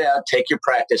 Get out, take your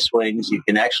practice swings. You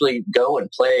can actually go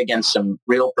and play against some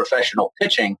real professional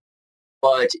pitching,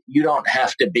 but you don't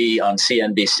have to be on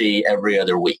CNBC every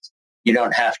other week. You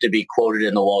don't have to be quoted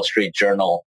in the Wall Street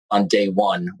Journal on day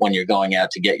one when you're going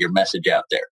out to get your message out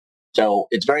there. So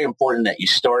it's very important that you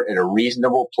start at a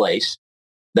reasonable place,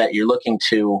 that you're looking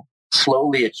to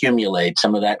slowly accumulate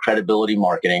some of that credibility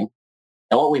marketing.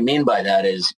 And what we mean by that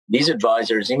is these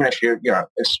advisors, even if you're a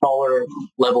smaller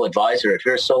level advisor, if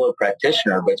you're a solo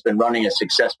practitioner, but it's been running a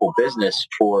successful business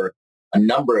for a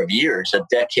number of years, a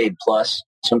decade plus,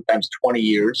 sometimes 20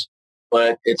 years,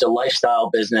 but it's a lifestyle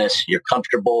business, you're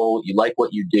comfortable, you like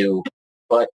what you do,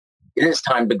 but it is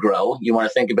time to grow. You want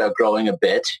to think about growing a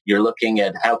bit. You're looking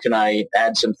at how can I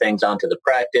add some things onto the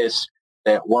practice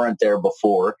that weren't there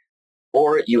before,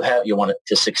 or you want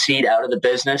to succeed out of the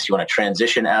business. You want to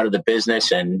transition out of the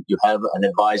business, and you have an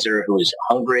advisor who is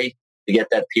hungry to get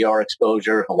that PR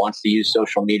exposure, who wants to use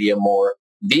social media more.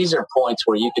 These are points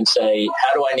where you can say,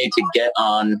 how do I need to get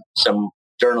on some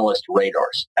journalist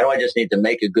radars? How do I just need to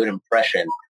make a good impression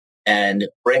and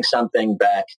bring something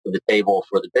back to the table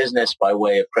for the business by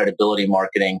way of credibility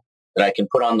marketing that I can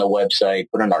put on the website,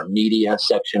 put in our media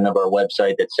section of our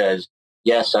website that says,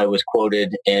 yes, I was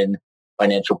quoted in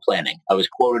financial planning. I was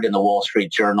quoted in the Wall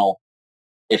Street Journal.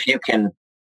 If you can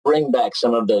bring back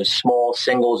some of those small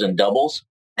singles and doubles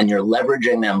and you're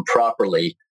leveraging them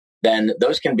properly, then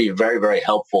those can be very, very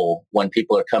helpful when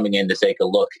people are coming in to take a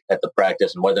look at the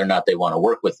practice and whether or not they want to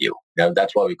work with you.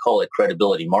 That's why we call it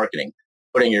credibility marketing.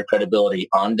 Putting your credibility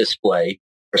on display,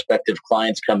 prospective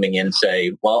clients coming in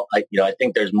say, well, I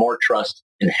think there's more trust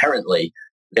inherently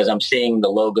because I'm seeing the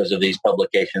logos of these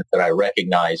publications that I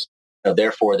recognize.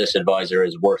 Therefore, this advisor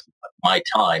is worth my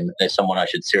time as someone I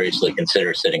should seriously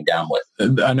consider sitting down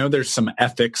with. I know there's some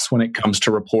ethics when it comes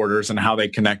to reporters and how they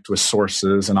connect with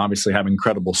sources, and obviously having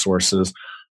credible sources.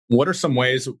 What are some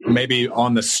ways, maybe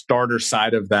on the starter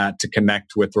side of that, to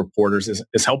connect with reporters?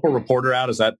 Is Help a Reporter out?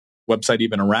 Is that website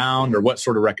even around, or what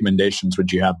sort of recommendations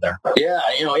would you have there? Yeah,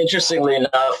 interestingly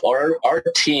enough, our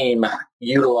team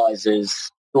utilizes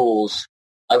tools.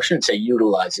 I shouldn't say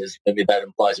utilizes, maybe that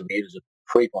implies that we use it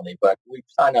frequently, but we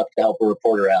sign up to Help a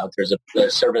Reporter out. There's a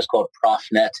service called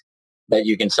ProfNet that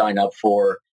you can sign up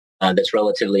for that's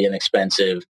relatively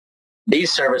inexpensive.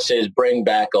 These services bring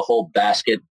back a whole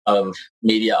basket of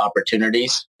media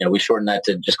opportunities. We shorten that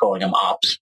to just calling them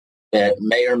ops, that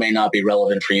may or may not be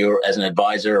relevant for you as an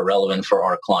advisor or relevant for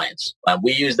our clients.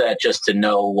 We use that just to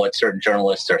know what certain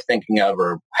journalists are thinking of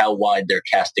or how wide they're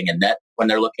casting a net when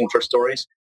they're looking for stories.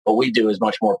 What we do is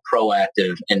much more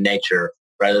proactive in nature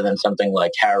rather than something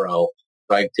like Harrow,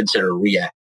 who I consider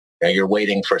react. You're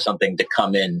waiting for something to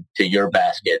come in to your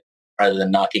basket rather than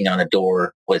knocking on a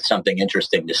door with something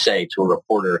interesting to say to a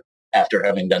reporter after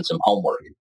having done some homework.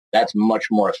 That's much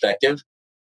more effective.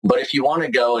 But if you want to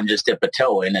go and just dip a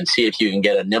toe in and see if you can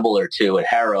get a nibble or two at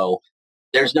Harrow,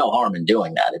 there's no harm in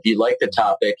doing that. If you like the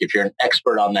topic, if you're an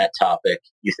expert on that topic,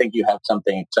 you think you have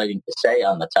something exciting to say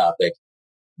on the topic,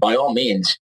 by all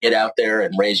means, get out there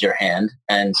and raise your hand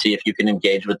and see if you can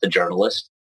engage with the journalist,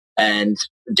 and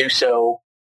do so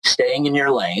staying in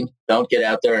your lane. Don't get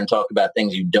out there and talk about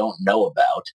things you don't know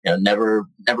about. Never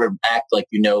act like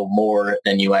you know more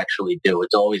than you actually do.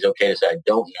 It's always okay to say, I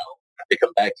don't know. I have to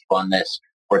come back to you on this,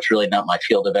 or it's really not my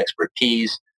field of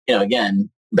expertise. Again,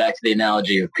 back to the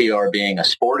analogy of PR being a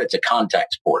sport, it's a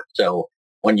contact sport. So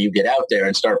when you get out there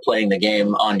and start playing the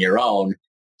game on your own,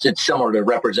 it's similar to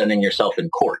representing yourself in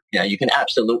court. You can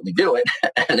absolutely do it,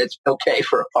 and it's okay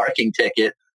for a parking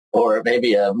ticket or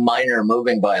maybe a minor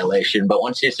moving violation. But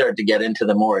once you start to get into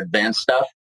the more advanced stuff,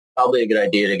 probably a good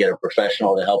idea to get a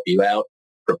professional to help you out,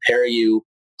 prepare you,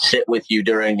 sit with you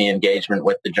during the engagement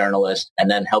with the journalist,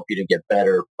 and then help you to get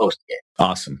better post-game.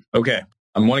 Awesome. Okay.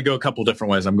 I want to go a couple different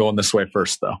ways. I'm going this way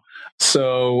first, though.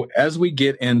 So as we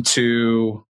get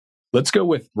into, let's go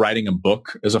with writing a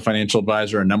book as a financial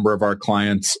advisor. A number of our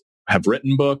clients have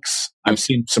written books. I've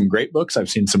seen some great books. I've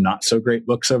seen some not so great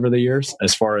books over the years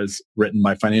as far as written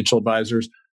by financial advisors.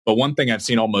 But one thing I've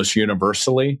seen almost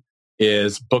universally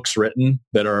is books written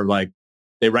that are like,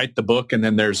 they write the book and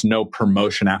then there's no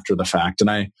promotion after the fact.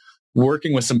 And I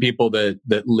working with some people that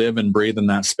live and breathe in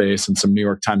that space, and some New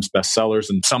York Times bestsellers,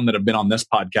 and some that have been on this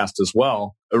podcast as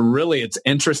well. Really, it's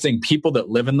interesting. People that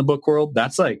live in the book world,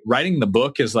 that's like writing the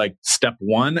book is like step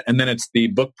one. And then it's the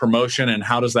book promotion and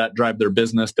how does that drive their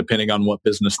business depending on what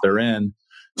business they're in.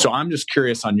 So I'm just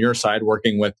curious on your side,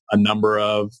 working with a number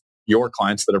of your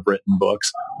clients that have written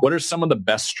books, what are some of the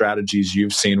best strategies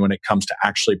you've seen when it comes to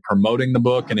actually promoting the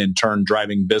book and in turn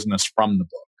driving business from the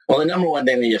book? Well, the number one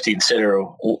thing that you have to consider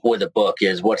with a book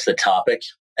is what's the topic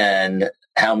and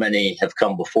how many have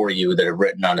come before you that have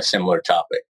written on a similar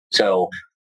topic. So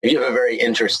if you have a very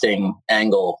interesting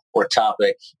angle or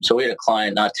topic, so we had a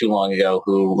client not too long ago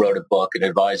who wrote a book, an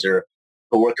advisor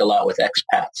who worked a lot with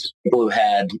expats, people who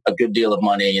had a good deal of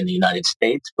money in the United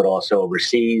States, but also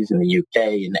overseas in the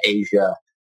UK, in Asia,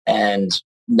 and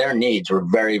their needs were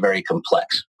very, very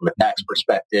complex from a tax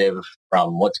perspective,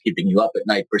 from what's keeping you up at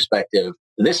night perspective.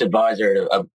 This advisor had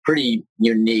a pretty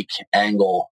unique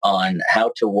angle on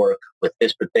how to work with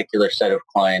this particular set of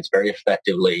clients very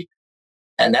effectively.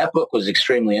 And that book was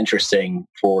extremely interesting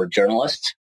for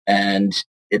journalists, and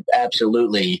it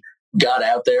absolutely got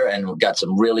out there and got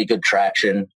some really good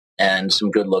traction and some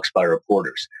good looks by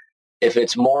reporters. If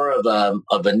it's more of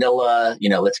a vanilla,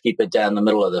 let's keep it down the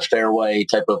middle of the fairway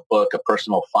type of book, a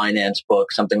personal finance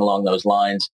book, something along those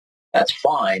lines, that's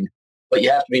fine. But you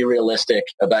have to be realistic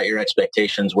about your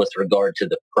expectations with regard to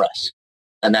the press.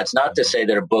 And that's not to say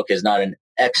that a book is not an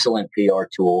excellent PR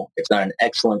tool. It's not an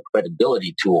excellent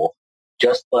credibility tool.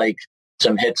 Just like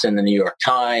some hits in the New York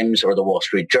Times or the Wall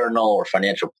Street Journal or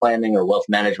Financial Planning or Wealth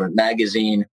Management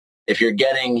Magazine, if you're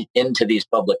getting into these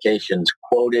publications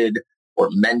quoted or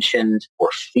mentioned or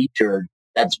featured,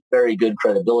 that's very good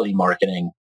credibility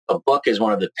marketing. A book is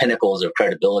one of the pinnacles of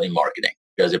credibility marketing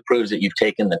because it proves that you've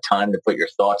taken the time to put your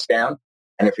thoughts down.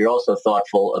 And if you're also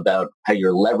thoughtful about how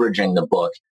you're leveraging the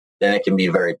book, then it can be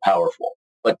very powerful.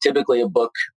 But typically a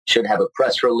book should have a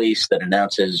press release that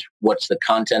announces what's the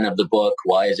content of the book,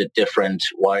 why is it different,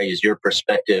 why is your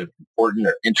perspective important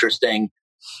or interesting.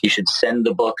 You should send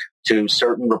the book to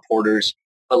certain reporters.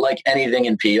 But like anything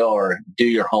in PR, do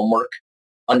your homework.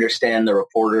 Understand the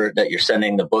reporter that you're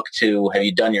sending the book to. Have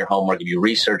you done your homework? Have you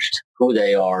researched who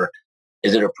they are?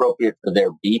 Is it appropriate for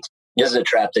their beat? This is a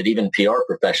trap that even PR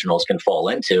professionals can fall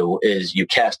into, is you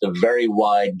cast a very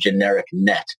wide generic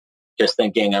net, just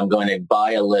thinking I'm going to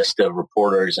buy a list of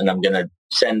reporters and I'm going to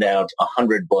send out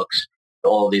 100 books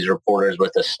to all of these reporters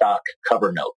with a stock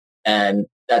cover note. And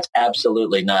that's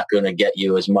absolutely not going to get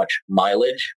you as much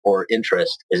mileage or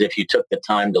interest as if you took the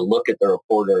time to look at the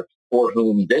reporter for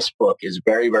whom this book is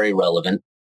very, very relevant.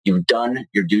 You've done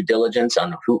your due diligence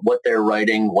on what they're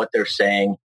writing, what they're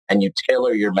saying, and you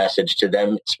tailor your message to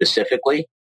them specifically,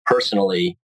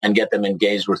 personally, and get them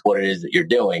engaged with what it is that you're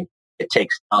doing. It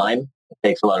takes time. It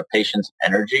takes a lot of patience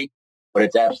and energy, but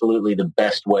it's absolutely the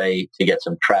best way to get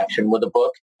some traction with a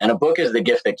book. And a book is the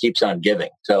gift that keeps on giving.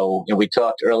 So we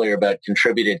talked earlier about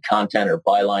contributed content or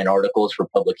byline articles for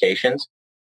publications.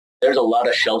 There's a lot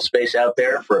of shelf space out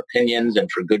there for opinions and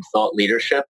for good thought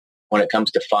leadership when it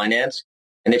comes to finance.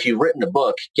 And if you've written a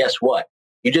book, guess what?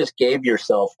 You just gave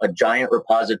yourself a giant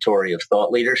repository of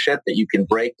thought leadership that you can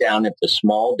break down into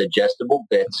small, digestible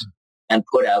bits and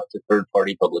put out to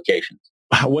third-party publications.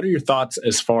 What are your thoughts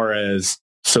as far as,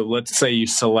 so let's say you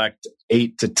select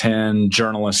 8 to 10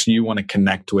 journalists you want to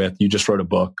connect with. You just wrote a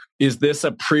book. Is this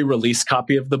a pre-release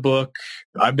copy of the book?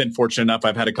 I've been fortunate enough.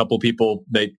 I've had a couple people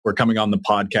that were coming on the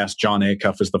podcast. John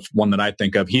Acuff is the one that I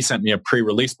think of. He sent me a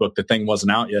pre-release book. The thing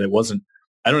wasn't out yet. It wasn't.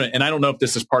 I don't know if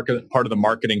this is part of the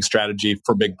marketing strategy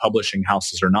for big publishing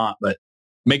houses or not, but it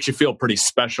makes you feel pretty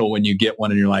special when you get one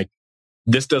and you're like,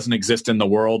 this doesn't exist in the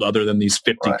world other than these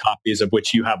 50 copies of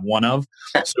which you have one of.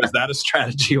 So is that a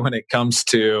strategy when it comes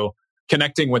to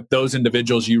connecting with those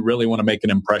individuals you really want to make an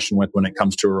impression with when it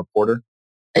comes to a reporter?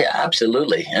 Yeah,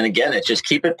 absolutely. And again, it's just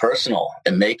keep it personal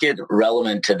and make it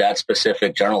relevant to that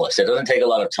specific journalist. It doesn't take a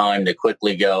lot of time to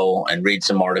quickly go and read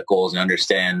some articles and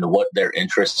understand what their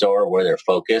interests are, where they're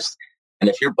focused. And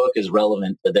if your book is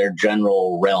relevant to their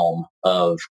general realm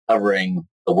of covering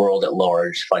the world at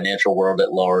large, financial world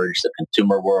at large, the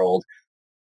consumer world,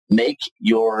 make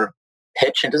your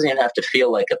pitch. It doesn't even have to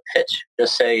feel like a pitch.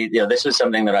 Just say, this is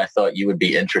something that I thought you would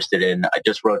be interested in. I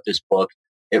just wrote this book.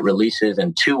 It releases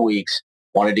in 2 weeks.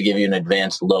 Wanted to give you an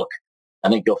advanced look. I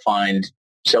think you'll find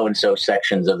so-and-so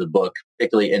sections of the book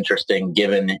particularly interesting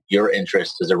given your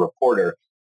interest as a reporter.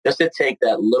 Just to take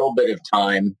that little bit of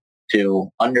time to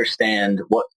understand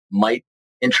what might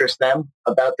interest them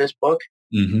about this book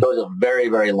goes a very,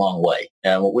 very long way.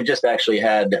 We just actually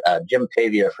had Jim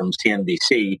Pavia from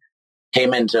CNBC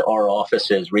came into our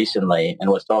offices recently and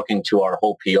was talking to our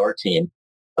whole PR team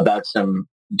about some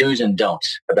do's and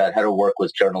don'ts about how to work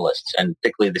with journalists, and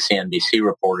particularly the CNBC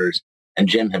reporters and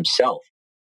Jim himself.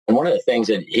 And one of the things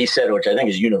that he said, which I think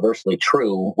is universally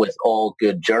true with all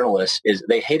good journalists, is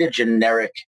they hate a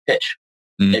generic pitch.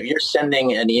 If you're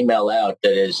sending an email out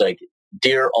that is like,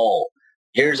 "Dear all,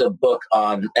 here's a book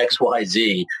on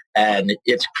XYZ, and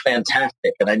it's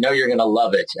fantastic, and I know you're going to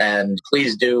love it, and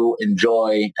please do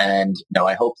enjoy, and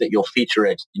I hope that you'll feature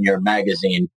it in your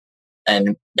magazine,"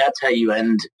 and that's how you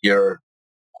end your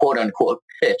quote-unquote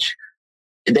pitch,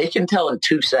 they can tell in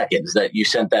 2 seconds that you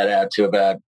sent that out to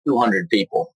about 200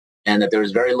 people and that there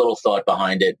was very little thought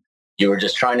behind it. You were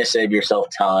just trying to save yourself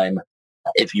time.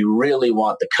 If you really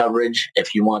want the coverage,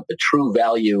 if you want the true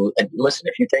value, and listen,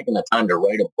 if you're taking the time to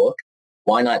write a book,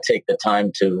 why not take the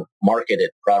time to market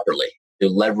it properly, to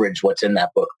leverage what's in that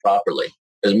book properly?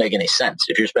 It doesn't make any sense.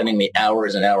 If you're spending the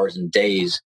hours and hours and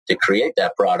days to create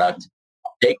that product,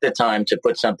 take the time to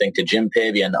put something to Jim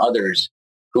Pavia and others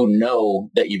who know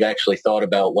that you've actually thought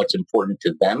about what's important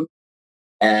to them.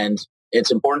 And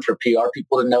it's important for PR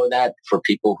people to know that, for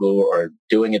people who are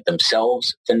doing it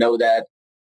themselves to know that.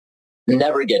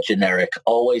 Never get generic.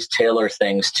 Always tailor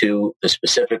things to the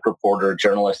specific reporter,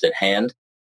 journalist at hand.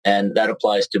 And that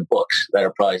applies to books. That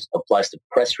applies to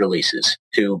press releases,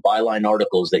 to byline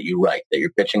articles that you write, that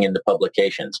you're pitching into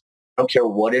publications. I don't care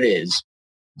what it is.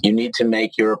 You need to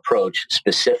make your approach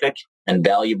specific and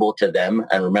valuable to them,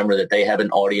 and remember that they have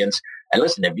an audience. And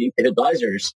listen, if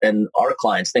advisors and our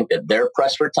clients think that they're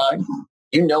pressed for time,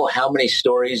 you know how many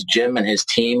stories Jim and his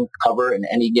team cover in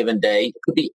any given day. It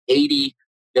could be 80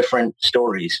 different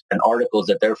stories and articles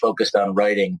that they're focused on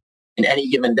writing in any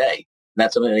given day. And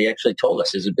that's something they actually told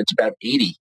us, is it's about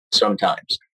 80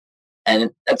 sometimes. And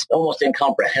that's almost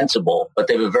incomprehensible, but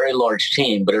they have a very large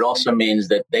team, but it also means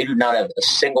that they do not have a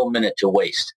single minute to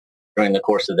waste during the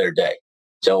course of their day.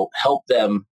 So help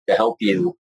them to help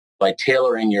you by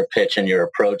tailoring your pitch and your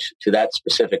approach to that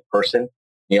specific person.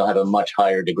 You'll have a much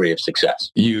higher degree of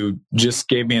success. You just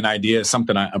gave me an idea,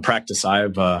 a practice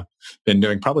I've been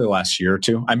doing probably the last year or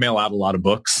two. I mail out a lot of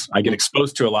books. I get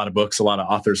exposed to a lot of books, a lot of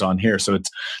authors on here. So it's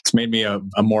made me a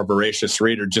more voracious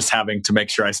reader, just having to make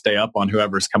sure I stay up on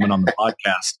whoever's coming on the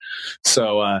podcast.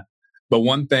 So, but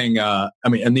one thing,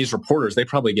 and these reporters, they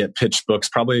probably get pitched books.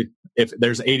 Probably if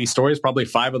there's 80 stories, probably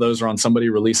 5 of those are on somebody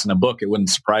releasing a book. It wouldn't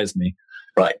surprise me.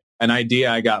 Right. An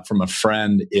idea I got from a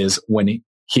friend is when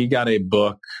he got a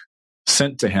book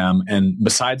sent to him, and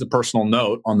besides a personal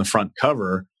note on the front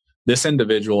cover, this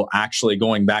individual actually,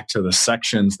 going back to the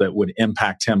sections that would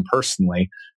impact him personally,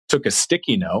 took a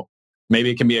sticky note. Maybe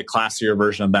it can be a classier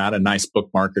version of that, a nice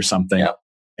bookmark or something. Yep.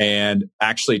 And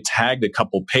actually tagged a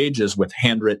couple pages with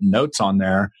handwritten notes on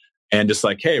there, and just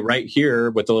like, hey, right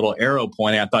here with the little arrow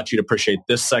pointing, I thought you'd appreciate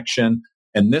this section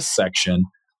and this section.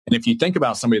 And if you think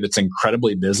about somebody that's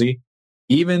incredibly busy,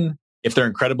 even if they're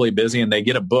incredibly busy and they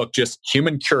get a book, just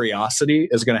human curiosity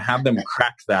is going to have them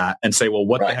crack that and say, well,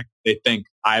 what the heck do they think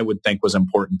I would think was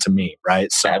important to me,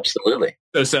 right? So, absolutely.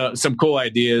 So some cool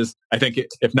ideas. I think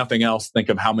if nothing else, think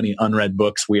of how many unread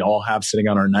books we all have sitting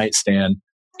on our nightstand.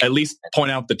 At least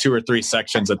point out the 2 or 3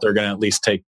 sections that they're going to at least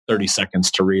take 30 seconds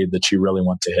to read that you really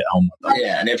want to hit home with them.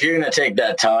 Yeah, and if you're going to take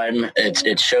that time,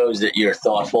 it shows that you're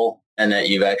thoughtful and that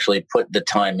you've actually put the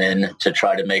time in to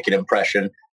try to make an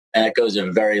impression. And it goes a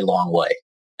very long way.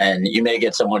 And you may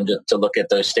get someone to look at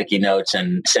those sticky notes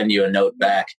and send you a note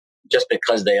back just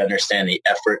because they understand the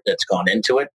effort that's gone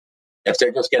into it. If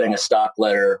they're just getting a stock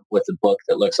letter with a book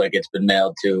that looks like it's been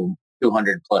mailed to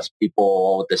 200 plus people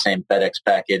all with the same FedEx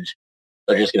package,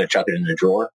 they're just going to chuck it in the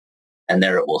drawer. and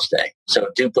there it will stay. So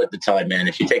do put the time in.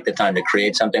 If you take the time to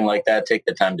create something like that, take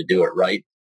the time to do it right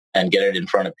and get it in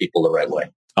front of people the right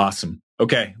way. Awesome.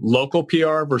 Okay. Local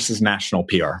PR versus national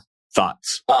PR.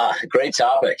 Thoughts? Great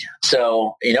topic.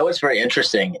 So, what's very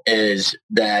interesting is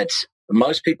that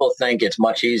most people think it's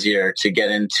much easier to get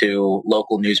into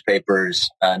local newspapers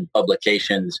and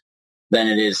publications than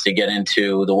it is to get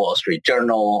into the Wall Street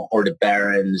Journal or the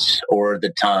Barron's or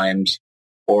the Times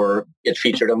or get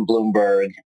featured on Bloomberg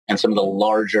and some of the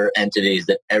larger entities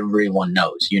that everyone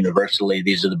knows. Universally,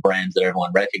 these are the brands that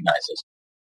everyone recognizes.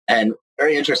 And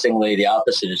very interestingly, the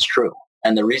opposite is true.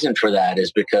 And the reason for that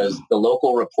is because the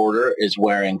local reporter is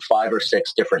wearing 5 or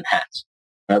 6 different hats.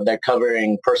 They're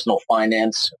covering personal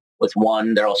finance with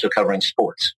one. They're also covering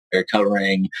sports. They're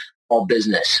covering all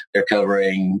business. They're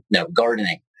covering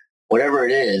gardening. Whatever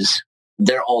it is,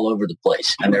 they're all over the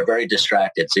place and they're very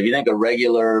distracted. So if you think a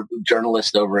regular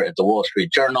journalist over at the Wall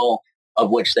Street Journal,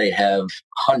 of which they have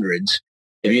hundreds,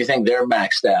 if you think they're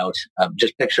maxed out,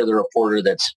 just picture the reporter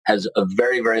that has a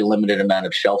very, very limited amount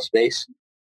of shelf space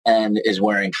and is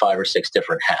wearing 5 or 6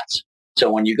 different hats.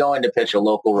 So when you go in to pitch a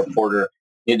local reporter,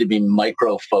 you need to be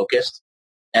micro-focused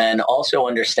and also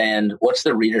understand what's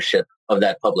the readership of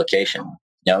that publication.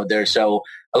 I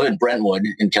live in Brentwood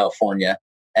in California,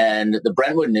 and the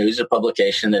Brentwood News is a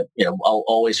publication that I'll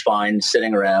always find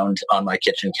sitting around on my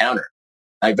kitchen counter.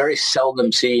 I very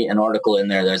seldom see an article in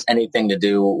there that has anything to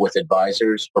do with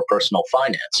advisors or personal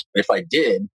finance. If I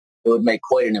did, it would make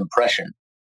quite an impression.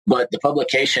 But the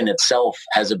publication itself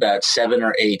has about 7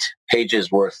 or 8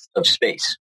 pages worth of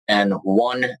space and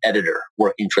one editor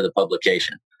working for the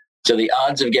publication. So the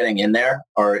odds of getting in there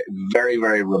are very,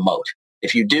 very remote.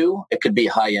 If you do, it could be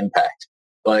high impact,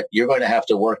 but you're going to have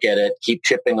to work at it, keep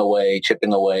chipping away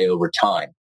over time.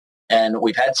 And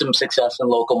we've had some success in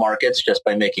local markets just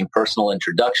by making personal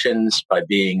introductions, by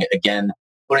being, again,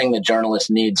 putting the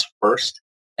journalist needs first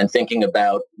and thinking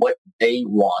about what they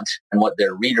want and what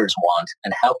their readers want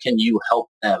and how can you help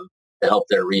them to help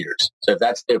their readers. So if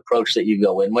that's the approach that you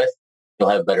go in with, you'll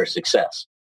have better success.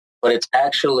 But it's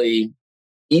actually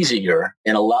easier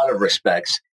in a lot of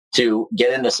respects to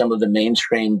get into some of the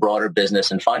mainstream broader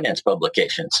business and finance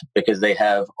publications because they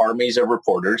have armies of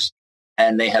reporters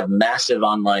and they have massive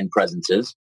online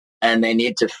presences and they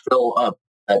need to fill up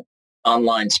that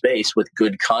online space with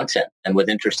good content and with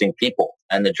interesting people.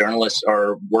 And the journalists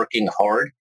are working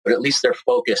hard, but at least they're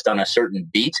focused on a certain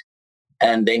beat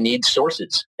and they need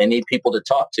sources. They need people to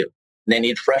talk to. They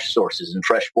need fresh sources and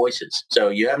fresh voices. So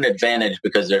you have an advantage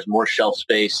because there's more shelf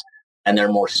space and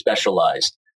they're more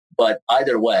specialized. But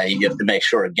either way, you have to make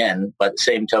sure, again, by the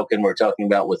same token we're talking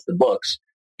about with the books,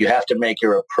 you have to make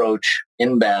your approach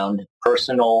inbound,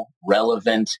 personal,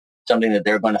 relevant, something that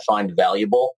they're going to find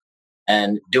valuable,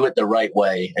 and do it the right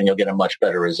way, and you'll get a much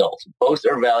better result. Both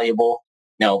are valuable.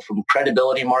 From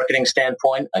credibility marketing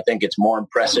standpoint, I think it's more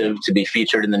impressive to be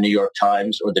featured in the New York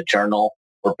Times or the Journal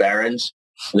or Barron's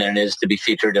than it is to be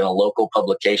featured in a local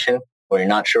publication where you're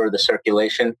not sure of the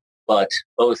circulation, but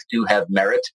both do have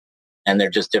merit, and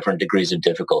they're just different degrees of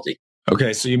difficulty.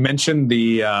 Okay, so you mentioned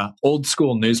the old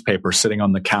school newspaper sitting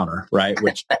on the counter, right?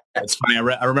 Which it's funny.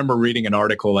 I remember reading an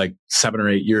article like 7 or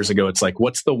 8 years ago. It's like,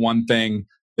 what's the one thing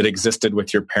that existed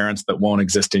with your parents that won't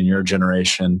exist in your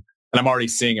generation? And I'm already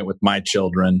seeing it with my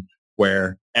children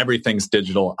where everything's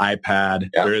digital, iPad.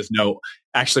 Yeah. There is no,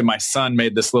 actually my son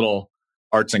made this little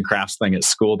arts and crafts thing at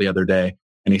school the other day.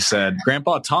 And he said,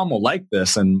 Grandpa Tom will like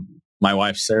this. And my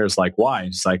wife Sarah's like, why?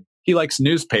 He's like, he likes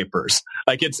newspapers.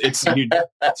 Like it's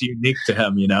unique to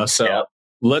him, So yeah.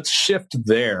 Let's shift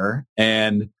there.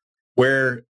 And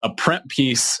where a print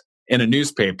piece in a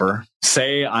newspaper,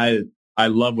 say I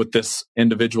love what this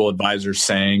individual advisor's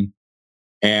saying,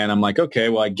 and I'm like, okay,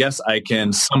 well, I guess I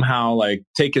can somehow like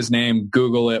take his name,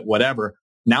 Google it, whatever.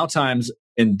 Now times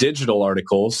in digital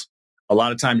articles, a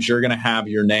lot of times you're going to have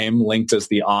your name linked as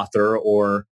the author,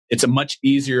 or it's a much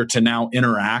easier to now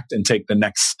interact and take the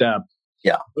next step.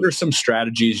 Yeah. What are some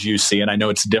strategies you see? And I know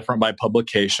it's different by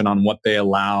publication on what they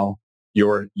allow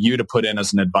you to put in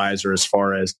as an advisor as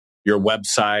far as your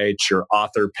website, your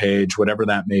author page, whatever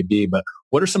that may be. But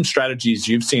what are some strategies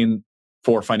you've seen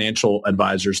for financial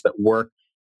advisors that work,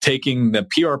 taking the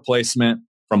PR placement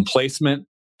from placement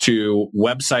to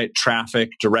website traffic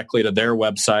directly to their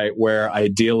website, where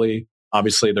ideally,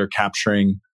 obviously, they're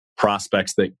capturing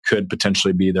prospects that could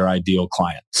potentially be their ideal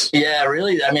clients? Yeah,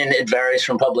 really. I mean, it varies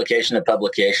from publication to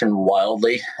publication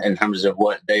wildly in terms of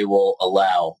what they will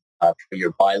allow for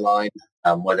your byline,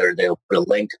 whether they'll put a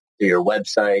link to your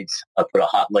website, put a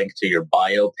hot link to your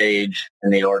bio page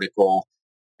in the article,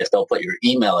 if they'll put your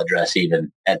email address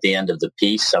even at the end of the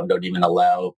piece. Some don't even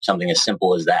allow something as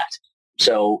simple as that.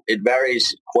 So it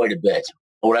varies quite a bit.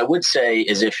 What I would say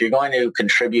is if you're going to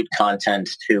contribute content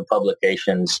to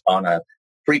publications on a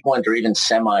frequent or even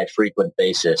semi-frequent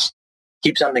basis,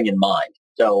 keep something in mind.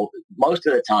 So most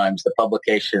of the times the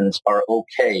publications are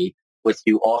okay with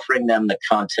you offering them the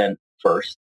content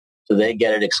first. So they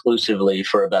get it exclusively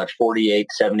for about 48,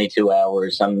 72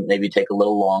 hours. Some maybe take a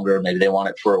little longer. Maybe they want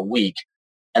it for a week.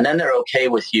 And then they're okay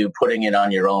with you putting it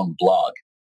on your own blog.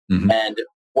 Mm-hmm. And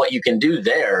what you can do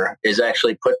there is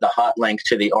actually put the hot link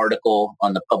to the article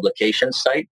on the publication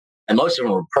site. And most of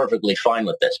them are perfectly fine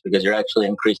with this because you're actually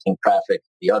increasing traffic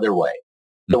the other way.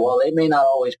 So while they may not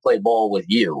always play ball with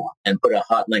you and put a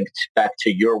hot link back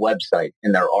to your website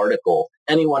in their article,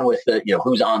 anyone with the,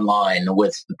 who's online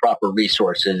with the proper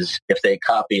resources, if they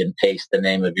copy and paste the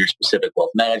name of your specific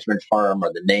wealth management firm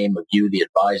or the name of you, the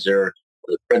advisor, or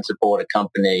the principal at a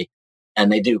company,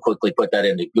 and they do quickly put that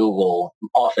into Google,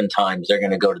 oftentimes they're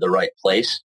going to go to the right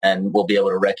place and we'll be able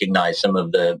to recognize some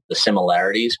of the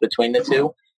similarities between the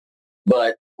two.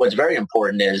 But what's very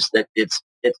important is that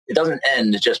it doesn't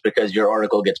end just because your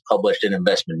article gets published in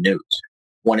Investment News.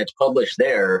 When it's published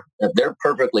there, they're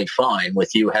perfectly fine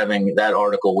with you having that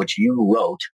article, which you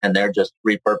wrote, and they're just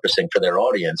repurposing for their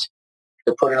audience,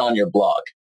 to put it on your blog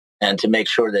and to make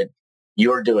sure that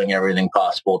you're doing everything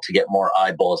possible to get more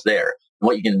eyeballs there. And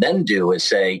what you can then do is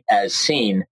say, as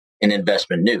seen in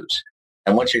Investment News.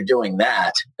 And once you're doing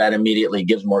that, that immediately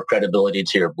gives more credibility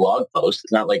to your blog post.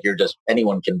 It's not like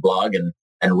anyone can blog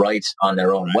and write on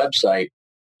their own website.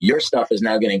 Your stuff is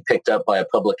now getting picked up by a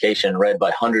publication read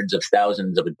by hundreds of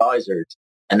thousands of advisors,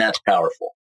 and that's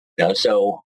powerful.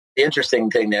 So the interesting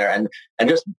thing there, and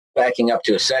just backing up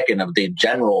to a second of the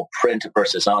general print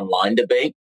versus online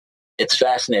debate, it's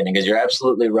fascinating because you're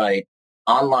absolutely right.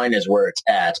 Online is where it's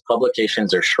at.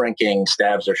 Publications are shrinking,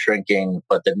 stabs are shrinking,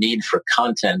 but the need for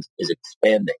content is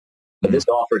expanding. But this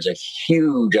offers a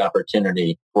huge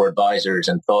opportunity for advisors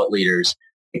and thought leaders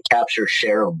to capture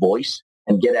share of voice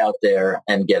and get out there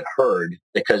and get heard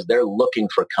because they're looking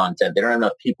for content. There aren't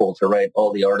enough people to write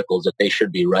all the articles that they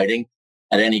should be writing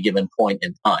at any given point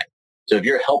in time. So if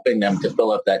you're helping them to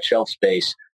fill up that shelf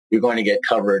space, you're going to get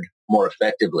covered more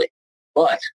effectively.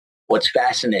 But what's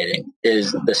fascinating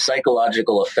is the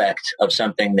psychological effect of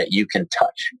something that you can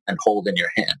touch and hold in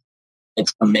your hand.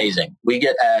 It's amazing. We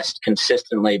get asked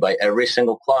consistently by every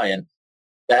single client,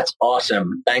 that's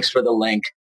awesome. Thanks for the link.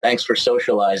 Thanks for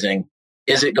socializing.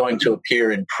 Is it going to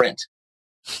appear in print?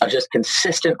 A just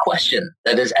consistent question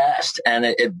that is asked. And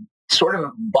it sort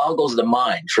of boggles the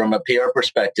mind from a PR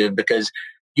perspective because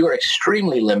you are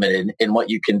extremely limited in what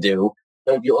you can do.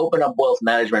 So if you open up Wealth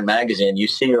Management Magazine, you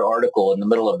see your article in the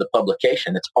middle of the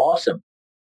publication. It's awesome.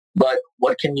 But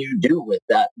what can you do with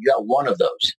that? You got one of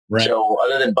those. Right. So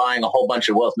other than buying a whole bunch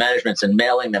of wealth managements and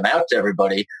mailing them out to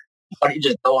everybody, why don't you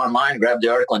just go online, grab the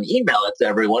article and email it to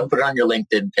everyone, put it on your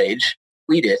LinkedIn page,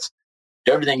 tweet it,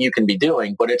 do everything you can be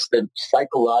doing. But it's the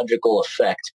psychological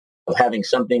effect of having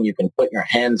something you can put your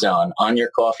hands on your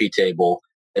coffee table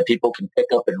that people can pick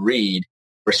up and read.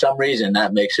 For some reason,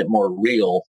 that makes it more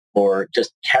real or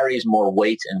just carries more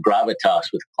weight and gravitas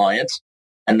with clients.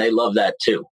 And they love that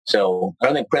too. So I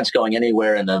don't think print's going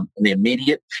anywhere in the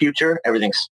immediate future.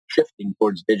 Everything's shifting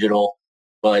towards digital,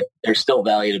 but there's still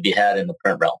value to be had in the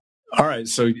print realm. All right.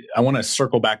 So I want to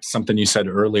circle back to something you said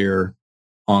earlier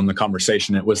on the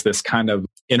conversation. It was this kind of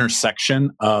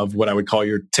intersection of what I would call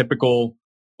your typical,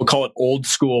 we'll call it old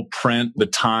school print, the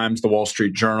Times, the Wall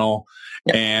Street Journal,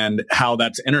 and how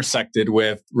that's intersected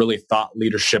with really thought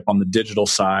leadership on the digital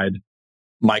side.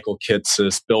 Michael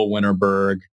Kitces, Bill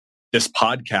Winterberg, this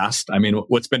podcast. I mean,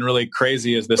 what's been really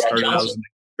crazy is this started out as an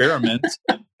experiment,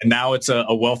 and now it's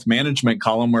a wealth management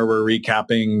column where we're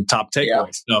recapping top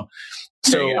takeaways.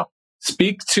 So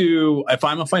speak to, if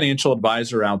I'm a financial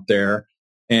advisor out there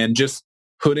and just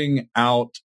putting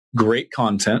out great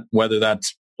content, whether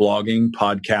that's blogging,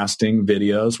 podcasting,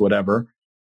 videos, whatever,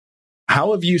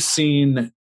 how have you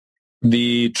seen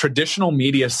the traditional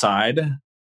media side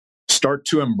start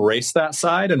to embrace that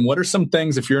side? And what are some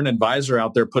things, if you're an advisor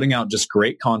out there putting out just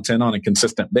great content on a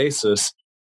consistent basis,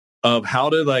 of how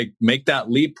to make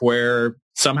that leap where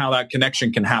somehow that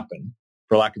connection can happen,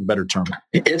 for lack of a better term?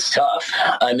 It's tough.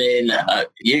 I mean,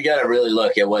 you got to really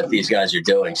look at what these guys are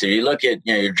doing. So you look at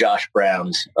your Josh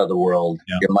Browns of the world,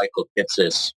 your Michael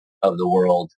Kitces of the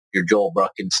world, your Joel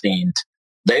Bruckenstein.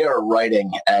 They are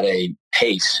writing at a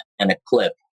pace and a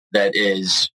clip that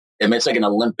is, I mean, it's like an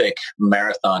Olympic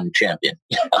marathon champion.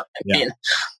 I mean,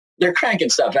 they're cranking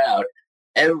stuff out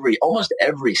almost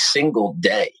every single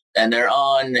day. And they're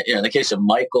on, in the case of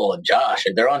Michael and Josh,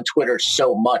 they're on Twitter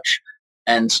so much.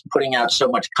 and putting out so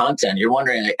much content, you're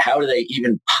wondering, like, how do they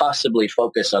even possibly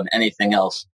focus on anything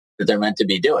else that they're meant to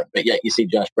be doing? But yet you see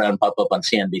Josh Brown pop up on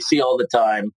CNBC all the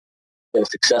time, a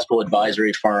successful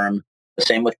advisory firm. The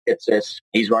same with Kitsis.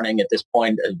 He's running at this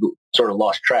point, sort of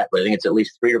lost track, but I think it's at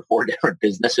least 3 or 4 different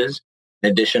businesses in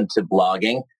addition to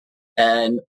blogging.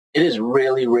 And it is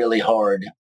really, really hard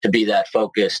to be that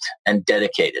focused and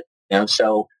dedicated.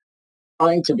 So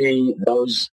trying to be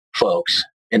those folks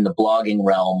in the blogging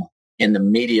realm, in the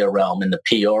media realm, in the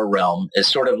PR realm is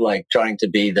sort of like trying to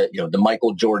be the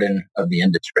Michael Jordan of the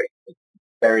industry. It's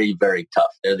very, very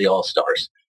tough. They're the all-stars.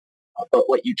 But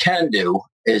what you can do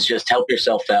is just help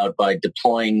yourself out by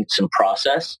deploying some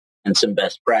process and some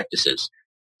best practices.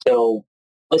 So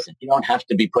listen, you don't have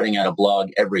to be putting out a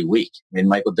blog every week. I mean,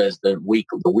 Michael does the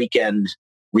weekend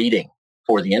reading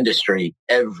for the industry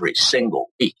every single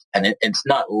week. And it's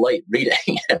not light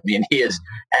reading. I mean, he is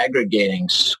aggregating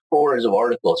scores of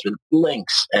articles with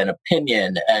links and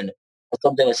opinion and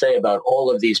something to say about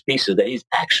all of these pieces that he's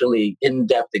actually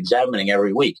in-depth examining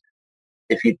every week.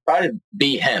 If you try to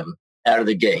be him out of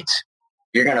the gates,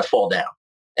 you're going to fall down.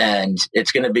 And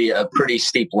it's going to be a pretty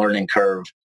steep learning curve.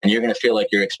 And you're going to feel like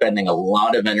you're expending a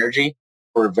lot of energy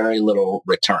for very little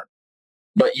return.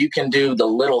 But you can do the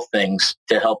little things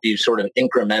to help you sort of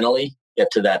incrementally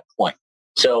get to that point.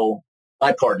 So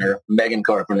my partner, Megan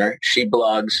Carpenter, she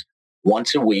blogs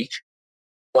once a week,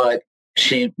 but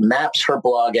she maps her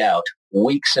blog out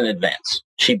weeks in advance.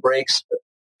 She breaks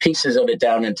pieces of it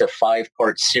down into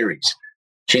 5-part series.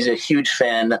 She's a huge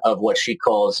fan of what she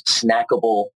calls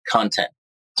snackable content.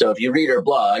 So if you read her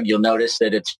blog, you'll notice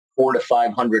that it's 400 to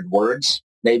 500 words,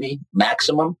 maybe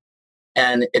maximum.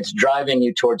 And it's driving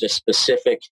you towards a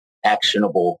specific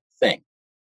actionable thing.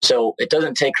 So it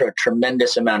doesn't take her a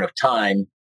tremendous amount of time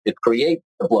to create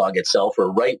the blog itself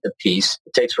or write the piece.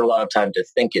 It takes her a lot of time to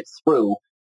think it through,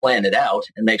 plan it out,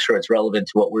 and make sure it's relevant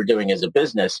to what we're doing as a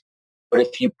business. But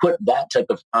if you put that type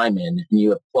of time in and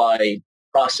you apply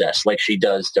process like she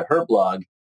does to her blog,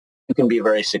 you can be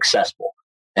very successful.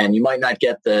 And you might not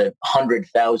get the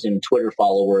 100,000 Twitter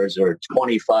followers or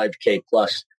 25K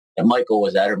plus that Michael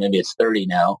was at, or maybe it's 30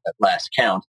 now at last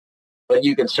count, but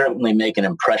you can certainly make an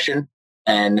impression.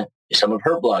 And some of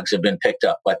her blogs have been picked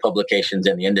up by publications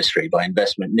in the industry, by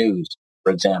Investment News,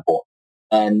 for example.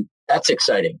 And that's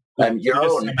exciting. And your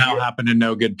own somehow happen to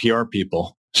know good PR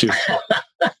people. Yeah,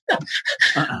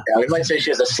 we might say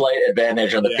she has a slight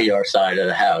advantage on the PR side of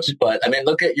the house. But I mean,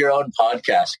 look at your own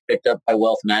podcast picked up by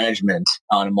Wealth Management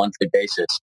on a monthly basis.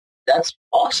 That's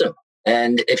awesome.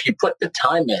 And if you put the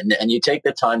time in and you take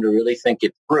the time to really think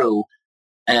it through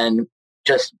and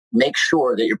just make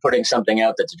sure that you're putting something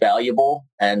out that's valuable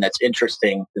and that's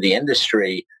interesting to the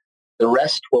industry, the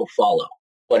rest will follow.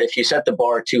 But if you set the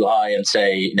bar too high and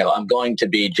say, I'm going to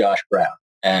be Josh Brown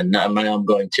and I'm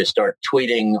going to start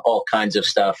tweeting all kinds of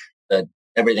stuff, that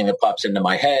everything that pops into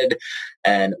my head.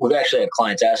 And we've actually had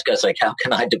clients ask us, like, how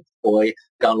can I deploy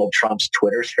Donald Trump's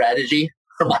Twitter strategy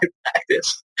for my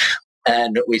practice?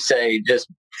 And we say, just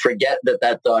forget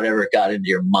that thought ever got into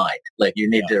your mind. Like, you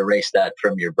need to erase that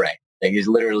from your brain. Like, he's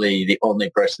literally the only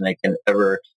person that can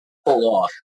ever pull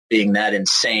off being that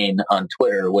insane on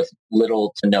Twitter with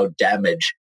little to no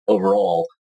damage overall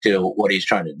to what he's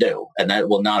trying to do. And that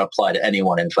will not apply to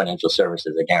anyone in financial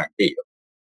services, I guarantee you.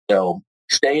 So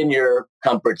stay in your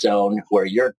comfort zone where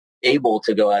you're able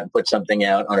to go out and put something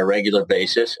out on a regular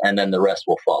basis, and then the rest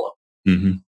will follow.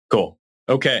 Mm-hmm. Cool.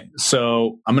 Okay,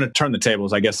 so I'm going to turn the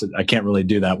tables. I guess I can't really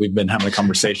do that. We've been having a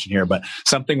conversation here, but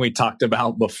something we talked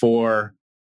about before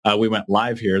we went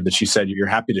live here that you said you're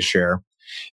happy to share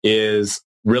is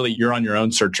really you're on your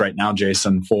own search right now,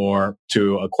 Jason,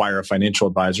 to acquire a financial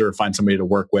advisor or find somebody to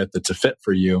work with that's a fit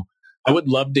for you. I would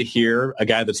love to hear a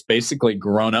guy that's basically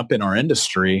grown up in our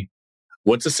industry.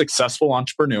 What's a successful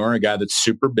entrepreneur, a guy that's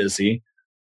super busy?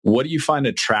 What do you find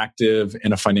attractive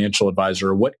in a financial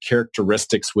advisor? What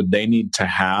characteristics would they need to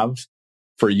have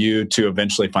for you to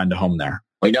eventually find a home there?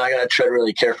 Well, I got to tread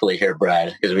really carefully here,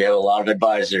 Brad, because we have a lot of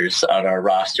advisors on our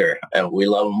roster, and we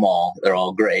love them all. They're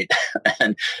all great.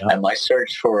 and my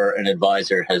search for an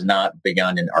advisor has not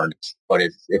begun in earnest, but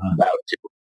it's about to.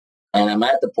 And I'm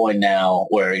at the point now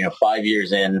where, 5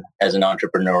 years in as an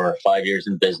entrepreneur, 5 years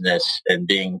in business, and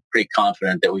being pretty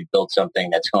confident that we've built something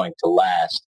that's going to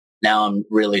last. Now I'm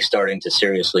really starting to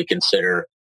seriously consider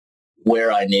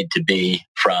where I need to be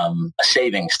from a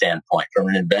saving standpoint, from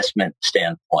an investment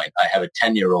standpoint. I have a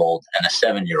 10-year-old and a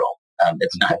 7-year-old.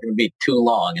 It's not going to be too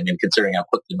long. I mean, considering how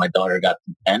quickly my daughter got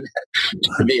to 10,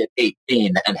 to be at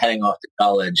 18 and heading off to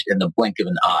college in the blink of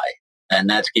an eye. And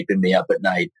that's keeping me up at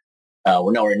night.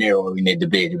 We're nowhere near where we need to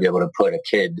be able to put a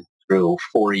kid through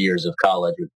 4 years of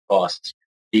college, which costs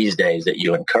these days that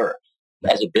you incur.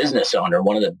 As a business owner,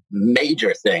 one of the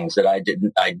major things that I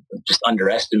just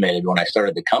underestimated when I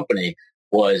started the company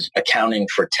was accounting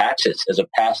for taxes. As a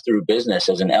pass-through business,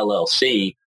 as an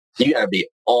LLC, you got to be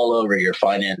all over your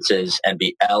finances and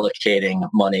be allocating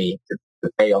money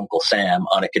to pay Uncle Sam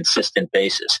on a consistent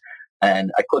basis.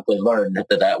 And I quickly learned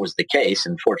that that was the case.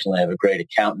 And fortunately, I have a great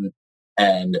accountant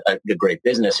and a great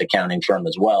business accounting firm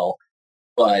as well.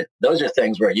 But those are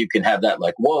things where you can have that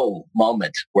like, whoa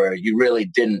moment where you really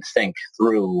didn't think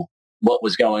through what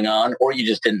was going on, or you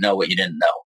just didn't know what you didn't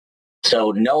know.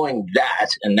 So knowing that,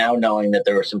 and now knowing that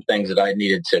there were some things that I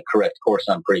needed to correct course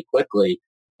on pretty quickly,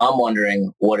 I'm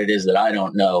wondering what it is that I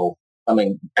don't know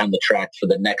coming down the track for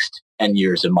the next 10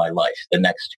 years of my life, the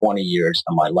next 20 years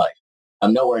of my life.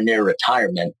 I'm nowhere near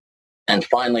retirement, and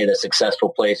finally at a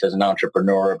successful place as an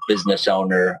entrepreneur, business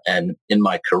owner, and in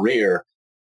my career,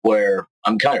 where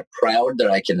I'm kind of proud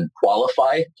that I can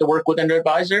qualify to work with an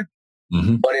advisor.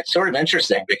 Mm-hmm. But it's sort of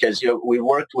interesting because we've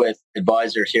worked with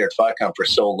advisors here at FiComm for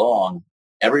so long.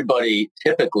 Everybody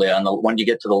typically, when you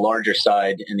get to the larger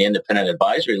side in the independent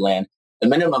advisory land, the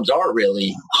minimums are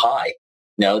really high.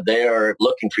 They are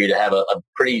looking for you to have a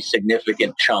pretty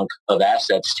significant chunk of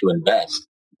assets to invest.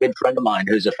 A good friend of mine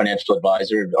who's a financial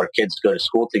advisor, our kids go to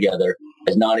school together,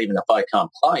 is not even a FiComm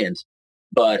client.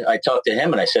 But I talked to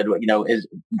him and I said,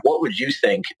 what would you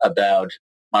think about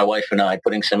my wife and I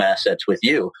putting some assets with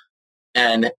you?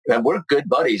 And we're good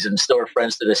buddies and still are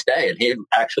friends to this day. And he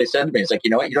actually said to me, he's like, you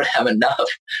know what? You don't have enough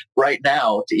right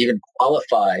now to even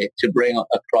qualify to bring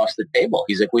across the table.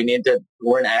 He's like,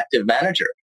 we're an active manager.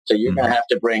 So you're going to have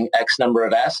to bring X number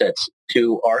of assets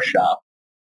to our shop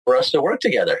for us to work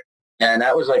together. And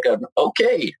that was like an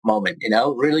okay moment,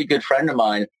 really good friend of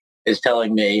mine is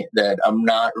telling me that I'm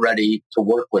not ready to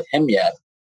work with him yet.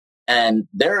 And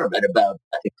they're at about,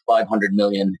 I think, 500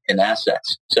 million in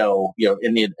assets. So,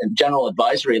 in the general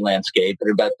advisory landscape,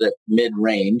 they're about the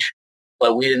mid-range,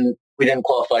 but we didn't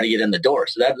qualify to get in the door.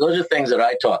 So those are things that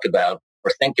I talk about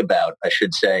or think about, I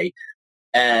should say.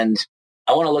 And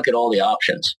I want to look at all the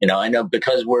options. I know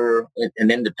because we're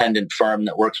an independent firm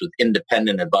that works with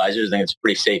independent advisors, I think it's a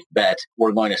pretty safe bet.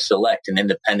 We're going to select an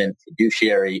independent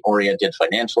fiduciary-oriented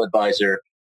financial advisor.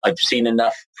 I've seen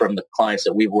enough from the clients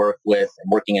that we've worked with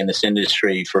and working in this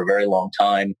industry for a very long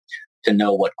time to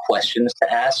know what questions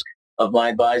to ask of my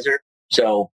advisor.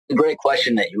 So a great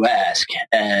question that you ask.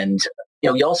 And,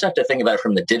 you also have to think about it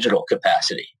from the digital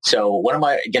capacity. So what am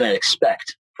I going to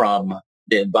expect from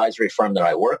the advisory firm that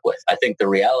I work with? I think the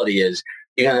reality is,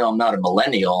 even though I'm not a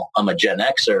millennial, I'm a Gen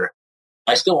Xer,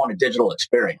 I still want a digital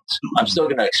experience. I'm still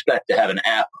going to expect to have an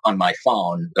app on my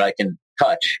phone that I can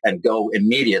touch and go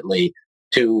immediately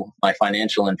to my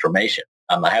financial information.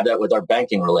 I have that with our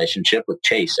banking relationship with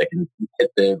Chase. I can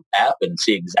hit the app and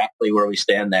see exactly where we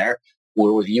stand there.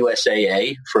 We're with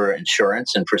USAA for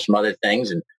insurance and for some other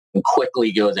things, and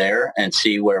quickly go there and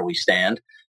see where we stand.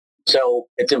 So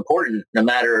it's important, no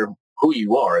matter who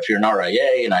you are, if you're an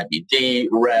RIA, an IBD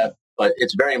rep, but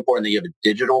it's very important that you have a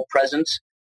digital presence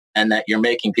and that you're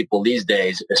making people these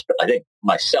days, I think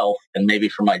myself and maybe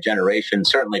for my generation,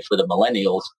 certainly for the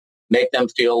millennials, make them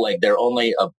feel like they're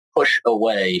only a push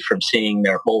away from seeing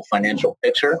their whole financial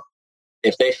picture.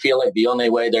 If they feel like the only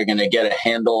way they're going to get a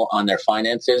handle on their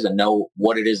finances and know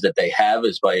what it is that they have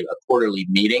is by a quarterly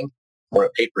meeting or a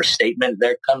paper statement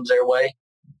that comes their way,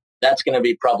 that's going to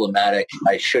be problematic,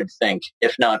 I should think,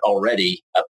 if not already,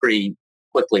 pretty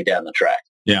quickly down the track.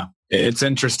 Yeah. It's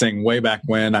interesting. Way back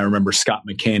when, I remember Scott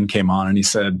McCain came on and he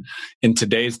said, in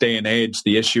today's day and age,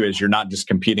 the issue is you're not just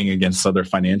competing against other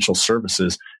financial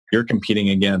services. You're competing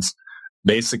against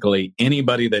basically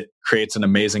anybody that creates an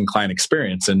amazing client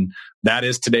experience. And that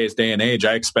is today's day and age.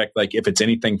 I expect, like, if it's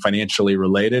anything financially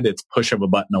related, it's push of a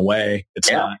button away. It's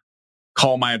not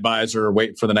call my advisor or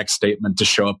wait for the next statement to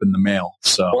show up in the mail.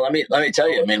 So, well, let me tell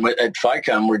you, at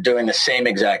FiComm, we're doing the same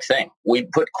exact thing. We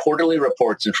put quarterly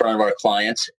reports in front of our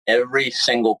clients every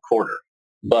single quarter,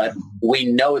 but we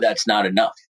know that's not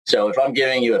enough. So if I'm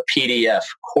giving you a PDF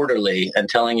quarterly and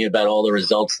telling you about all the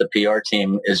results the PR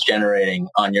team is generating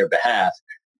on your behalf,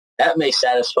 that may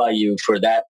satisfy you for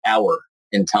that hour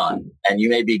in time. And you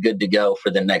may be good to go for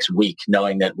the next week,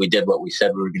 knowing that we did what we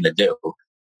said we were going to do.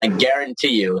 I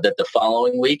guarantee you that the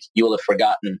following week, you will have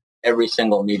forgotten every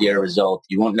single media result.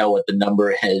 You won't know what the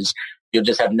number is. You'll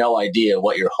just have no idea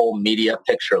what your whole media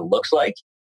picture looks like.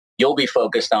 You'll be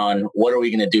focused on what are we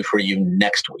going to do for you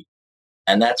next week?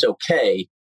 And that's okay,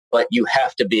 but you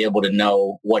have to be able to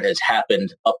know what has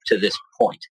happened up to this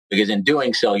point, because in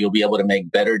doing so, you'll be able to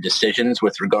make better decisions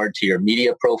with regard to your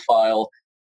media profile,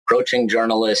 approaching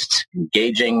journalists,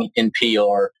 engaging in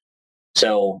PR.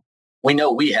 So we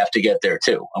know we have to get there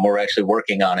too. And we're actually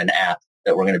working on an app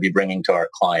that we're going to be bringing to our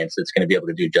clients that's going to be able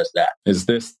to do just that. Is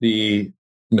this the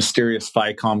mysterious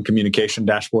FiComm communication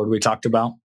dashboard we talked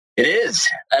about? It is.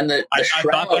 And the I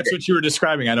thought that's what you were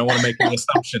describing. I don't want to make any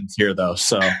assumptions here, though.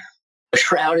 So the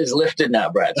shroud is lifted now,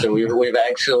 Brad. So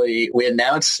we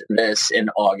announced this in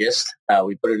August.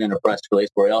 We put it in a press release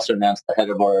where we also announced the head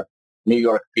of our New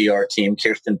York PR team,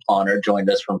 Kirsten Plonner, joined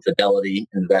us from Fidelity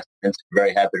Investments.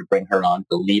 Very happy to bring her on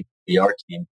to lead the PR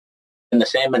team. In the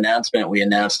same announcement, we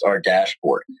announced our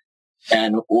dashboard.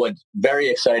 And what's very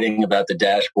exciting about the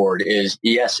dashboard is,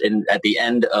 yes, at the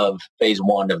end of phase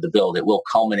 1 of the build, it will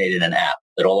culminate in an app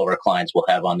that all of our clients will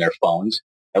have on their phones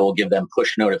that will give them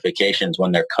push notifications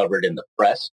when they're covered in the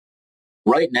press.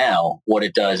 Right now, what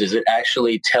it does is it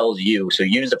actually tells you, so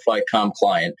you as a FiComm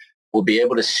client will be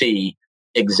able to see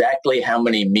exactly how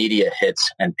many media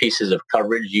hits and pieces of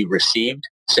coverage you've received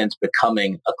since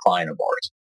becoming a client of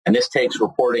ours. And this takes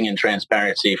reporting and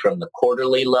transparency from the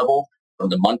quarterly level, from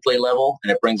the monthly level,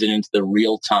 and it brings it into the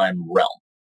real-time realm.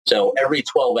 So every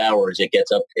 12 hours, it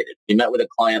gets updated. We met with a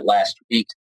client last week.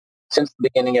 Since the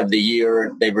beginning of the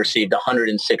year, they've received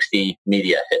 160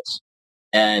 media hits.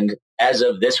 And as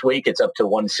of this week, it's up to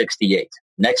 168.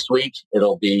 Next week,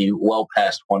 it'll be well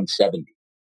past 170.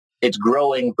 It's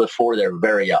growing before their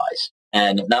very eyes.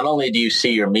 And not only do you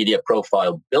see your media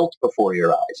profile built before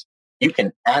your eyes, you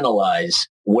can analyze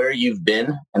where you've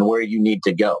been and where you need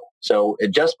to go. So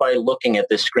just by looking at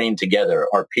this screen together,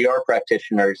 our PR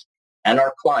practitioners and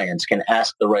our clients can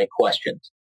ask the right questions.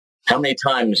 How many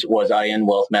times was I in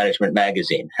Wealth Management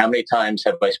Magazine? How many times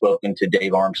have I spoken to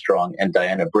Dave Armstrong and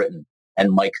Diana Britton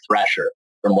and Mike Thrasher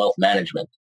from Wealth Management?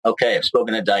 Okay, I've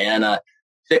spoken to Diana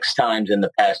 6 times in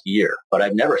the past year, but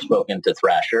I've never spoken to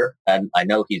Thrasher, and I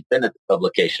know he's been at the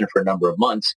publication for a number of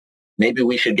months. Maybe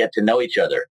we should get to know each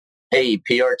other. Hey,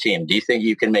 PR team, do you think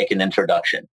you can make an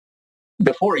introduction?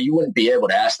 Before, you wouldn't be able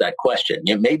to ask that question.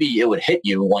 Maybe it would hit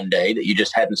you one day that you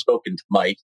just hadn't spoken to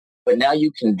Mike, but now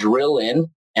you can drill in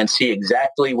and see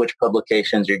exactly which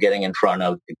publications you're getting in front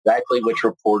of, exactly which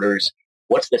reporters,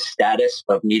 what's the status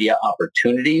of media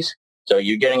opportunities. So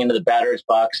you're getting into the batter's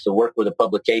box to work with a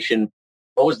publication.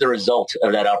 What was the result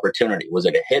of that opportunity? Was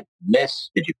it a hit, miss?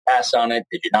 Did you pass on it?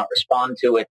 Did you not respond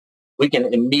to it? We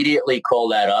can immediately call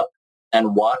that up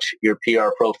and watch your PR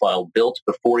profile built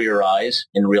before your eyes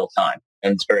in real time.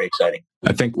 And it's very exciting.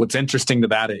 I think what's interesting to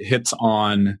that, it hits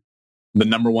on the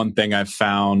number one thing I've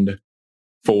found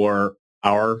for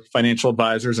our financial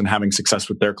advisors and having success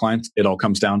with their clients. It all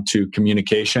comes down to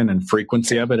communication and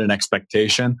frequency of it and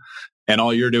expectation. And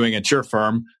all you're doing at your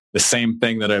firm, the same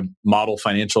thing that a model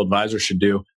financial advisor should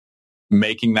do,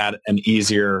 making that an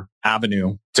easier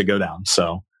avenue to go down.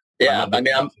 So yeah, I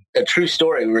mean, a true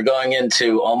story. We were going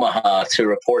into Omaha to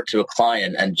report to a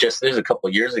client, and this was a couple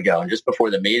of years ago, and just before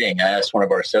the meeting, I asked one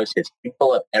of our associates, "Can you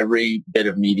pull up every bit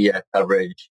of media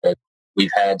coverage that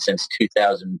we've had since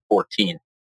 2014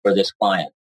 for this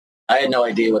client?" I had no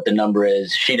idea what the number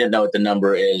is. She didn't know what the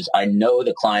number is. I know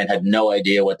the client had no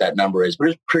idea what that number is, but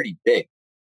it's pretty big.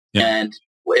 Yeah. And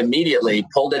immediately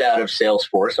pulled it out of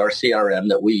Salesforce, our CRM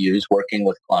that we use working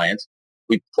with clients.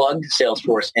 We plugged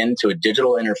Salesforce into a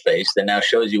digital interface that now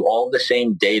shows you all the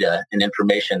same data and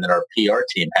information that our PR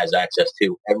team has access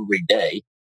to every day.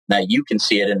 Now you can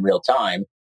see it in real time.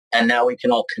 And now we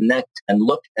can all connect and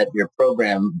look at your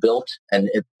program built. And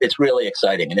it's really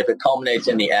exciting. And if it culminates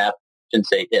in the app, I shouldn't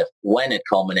say if, when it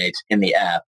culminates in the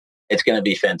app, it's going to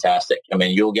be fantastic. I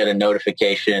mean, you'll get a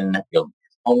notification, your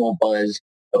phone will buzz.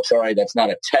 Oh, sorry, that's not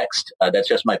a text. That's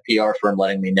just my PR firm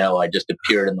letting me know I just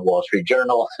appeared in the Wall Street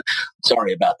Journal.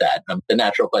 Sorry about that. The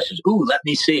natural question is, let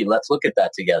me see. Let's look at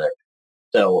that together.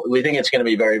 So we think it's going to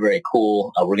be very, very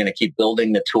cool. We're going to keep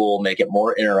building the tool, make it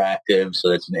more interactive so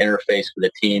it's an interface for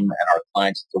the team and our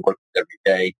clients to work with every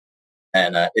day.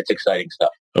 And it's exciting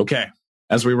stuff. Okay.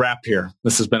 As we wrap here,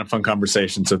 this has been a fun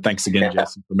conversation. So thanks again,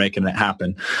 Jason, for making it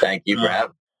happen. Thank you, Brad.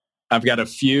 I've got a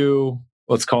few,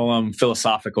 let's call them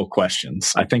philosophical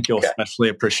questions. I think you'll especially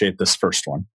appreciate this first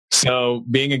one. So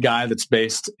being a guy that's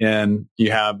based in,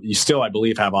 you still, I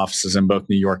believe, have offices in both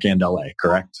New York and LA,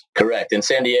 correct? Correct. And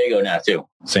San Diego now too.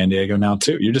 San Diego now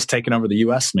too. You're just taking over the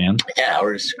US, man. Yeah,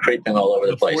 we're just creeping all over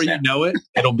the place. Before you know it,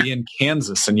 it'll be in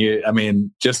Kansas.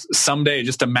 And just someday,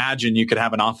 just imagine you could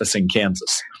have an office in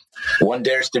Kansas. One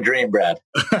dares to dream, Brad.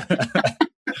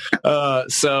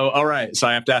 All right. So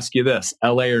I have to ask you this,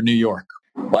 LA or New York?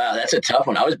 Wow, that's a tough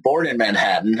one. I was born in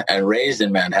Manhattan and raised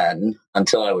in Manhattan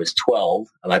until I was 12.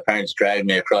 My parents dragged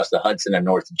me across the Hudson in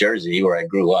North Jersey, where I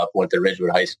grew up, went to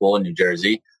Ridgewood High School in New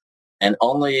Jersey. And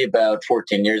only about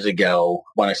 14 years ago,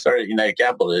 when I started at United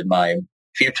Capital, did my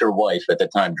future wife at the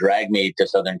time dragged me to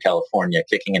Southern California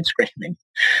kicking and screaming.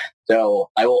 So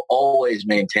I will always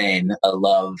maintain a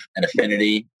love and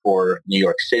affinity for New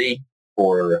York City,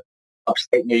 for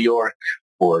upstate New York,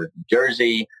 for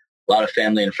Jersey, a lot of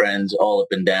family and friends all up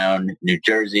and down New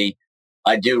Jersey.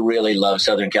 I do really love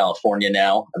Southern California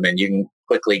now. I mean, you can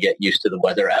quickly get used to the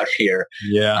weather out here.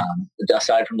 Yeah.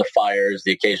 Aside from the fires,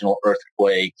 the occasional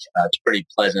earthquake, it's pretty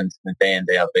pleasant on a day in,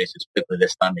 day out basis, particularly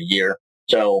this time of year.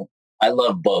 So I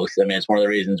love both. I mean, it's one of the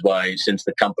reasons why since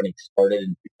the company started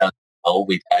in 2012,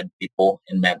 we've had people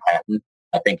in Manhattan.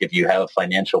 I think if you have a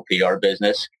financial PR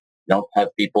business, you don't have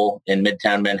people in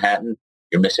Midtown Manhattan,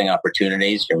 you're missing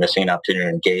opportunities. You're missing an opportunity to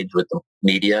engage with the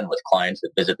media and with clients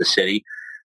that visit the city.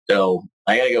 So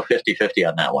I got to go 50-50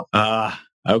 on that one.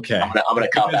 Okay. I'm going to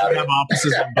cop out. We have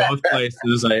offices in both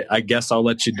places. I guess I'll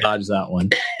let you dodge that one.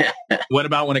 What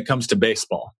about when it comes to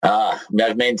baseball?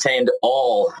 I've maintained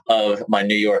all of my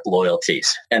New York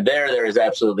loyalties. And there is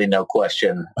absolutely no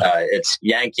question. It's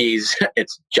Yankees,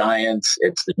 it's Giants,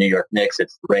 it's the New York Knicks,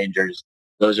 it's the Rangers.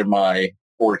 Those are my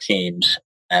 4 teams,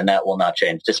 and that will not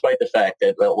change, despite the fact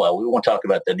that, well, we won't talk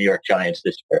about the New York Giants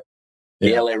this year.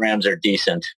 The LA Rams are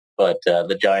decent, but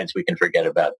the Giants we can forget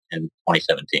about in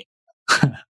 2017.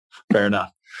 Fair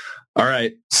enough. All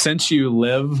right. Since you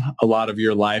live a lot of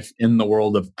your life in the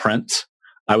world of print,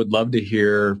 I would love to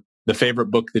hear the favorite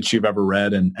book that you've ever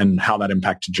read and how that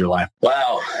impacted your life.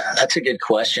 Wow, that's a good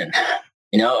question.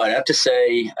 I'd have to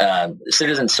say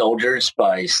Citizen Soldiers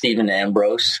by Stephen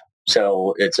Ambrose.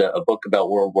 So it's a book about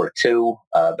World War II,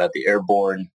 about the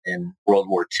airborne in World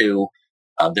War II,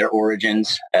 their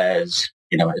origins as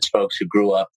folks who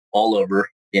grew up all over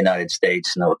the United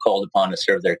States and they were called upon to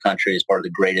serve their country as part of the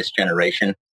greatest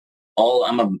generation.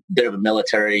 I'm a bit of a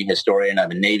military historian. I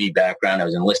have a Navy background. I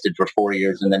was enlisted for 4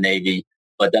 years in the Navy,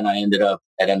 but then I ended up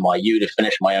at NYU to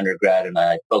finish my undergrad, and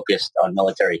I focused on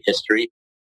military history.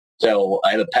 So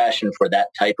I have a passion for that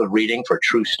type of reading, for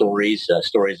true stories,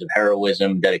 stories of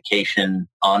heroism, dedication,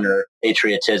 honor,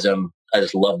 patriotism. I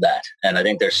just love that. And I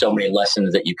think there's so many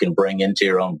lessons that you can bring into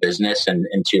your own business and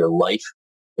into your life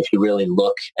if you really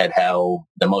look at how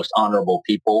the most honorable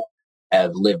people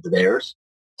have lived theirs.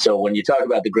 So when you talk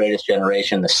about the greatest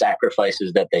generation, the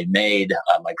sacrifices that they made,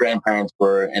 my grandparents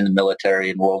were in the military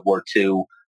in World War II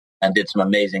and did some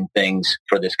amazing things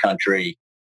for this country.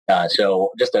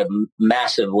 So just a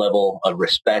massive level of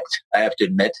respect. I have to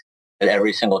admit that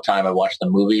every single time I watch the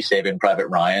movie Saving Private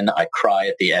Ryan, I cry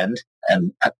at the end.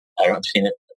 And I've seen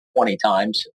it 20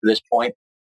 times at this point.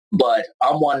 But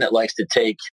I'm one that likes to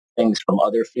take things from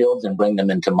other fields and bring them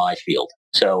into my field.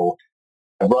 So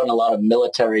I've run a lot of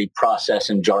military process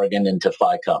and jargon into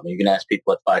FiComm. You can ask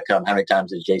people at FiComm, how many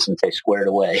times did Jason say squared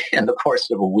away in the course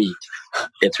of a week?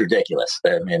 It's ridiculous.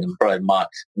 I mean, I'm probably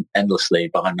mocked endlessly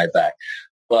behind my back.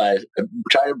 But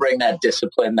try to bring that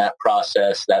discipline, that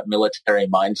process, that military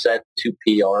mindset to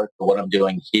PR, to what I'm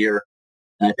doing here.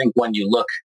 And I think when you look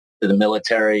to the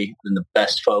military and the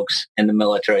best folks in the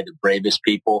military, the bravest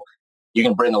people, you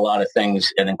can bring a lot of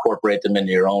things and incorporate them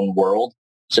into your own world.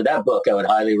 So that book I would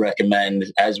highly recommend,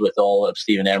 as with all of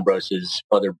Stephen Ambrose's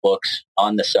other books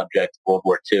on the subject of World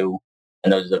War II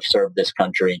and those that have served this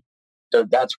country. So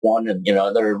that's one. And,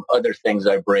 other things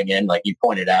I bring in, like you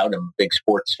pointed out, I'm a big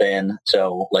sports fan.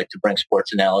 So like to bring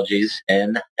sports analogies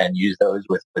in and use those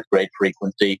with great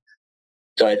frequency.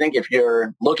 So I think if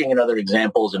you're looking at other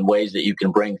examples and ways that you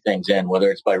can bring things in, whether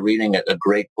it's by reading a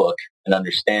great book and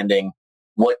understanding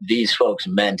what these folks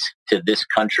meant to this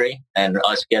country and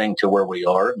us getting to where we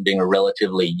are, being a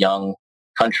relatively young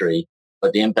country,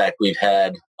 but the impact we've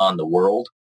had on the world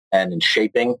and in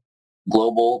shaping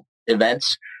global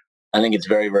events, I think it's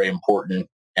very, very important.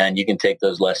 And you can take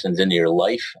those lessons into your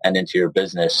life and into your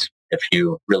business if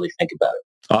you really think about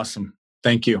it. Awesome.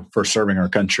 Thank you for serving our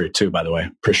country too, by the way.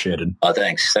 Appreciate it. Oh,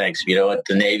 thanks. You know what?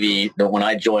 The Navy, when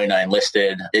I joined, I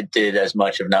enlisted. It did as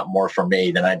much, if not more, for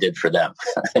me than I did for them.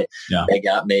 Yeah. They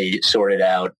got me sorted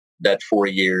out. That 4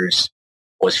 years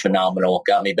was phenomenal.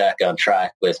 Got me back on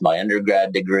track with my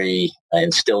undergrad degree. I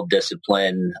instilled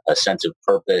discipline, a sense of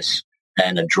purpose,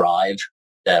 and a drive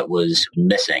that was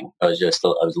missing. I was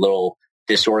a little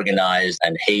disorganized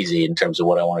and hazy in terms of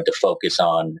what I wanted to focus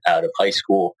on out of high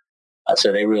school.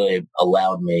 So they really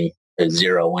allowed me to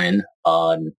zero in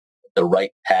on the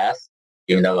right path,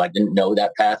 even though I didn't know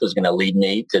that path was going to lead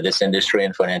me to this industry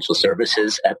and financial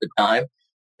services at the time.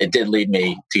 It did lead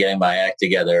me to getting my act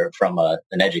together from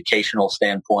an educational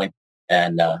standpoint,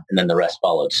 and then the rest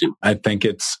followed suit. I think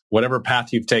it's whatever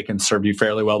path you've taken served you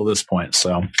fairly well to this point.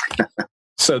 So,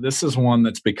 so this is one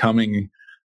that's becoming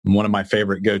one of my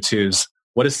favorite go-tos.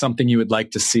 What is something you would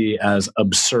like to see as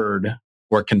absurd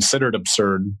or considered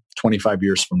absurd 25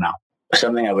 years from now?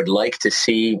 Something I would like to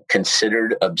see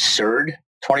considered absurd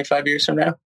 25 years from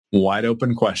now? Wide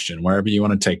open question, wherever you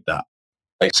want to take that.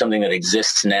 Like something that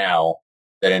exists now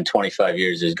that in 25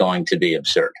 years is going to be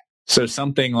absurd. So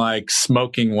something like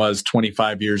smoking was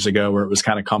 25 years ago where it was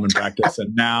kind of common practice.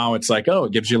 And now it's like, oh,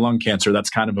 it gives you lung cancer. That's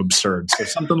kind of absurd. So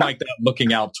something like that,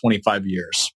 looking out 25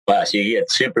 years. Wow. So you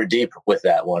get super deep with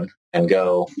that one and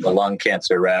go the lung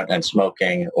cancer route and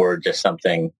smoking, or just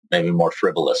something maybe more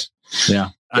frivolous. Yeah.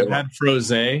 I've had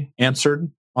Frosé answered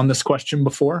on this question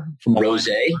before. From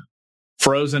Rosé?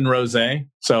 Frozen rosé,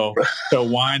 so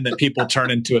wine that people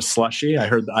turn into a slushy.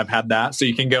 I've had that, so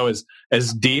you can go as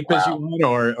deep as you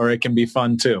want, or it can be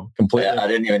fun too. Completely. Yeah, I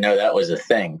didn't even know that was a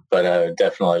thing, but I would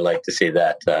definitely like to see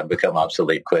that become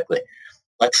obsolete quickly.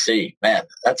 Let's see, man,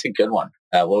 that's a good one.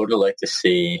 What would I like to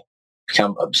see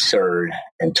become absurd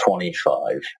in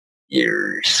 25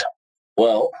 years?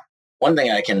 Well, one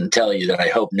thing I can tell you that I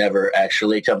hope never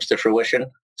actually comes to fruition.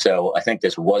 So I think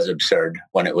this was absurd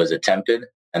when it was attempted.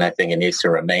 And I think it needs to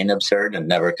remain absurd and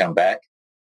never come back.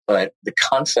 But the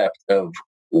concept of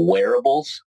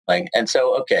wearables, I think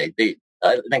the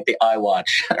iWatch,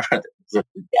 the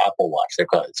Apple Watch, they're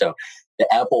called. So the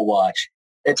Apple Watch,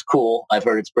 it's cool. I've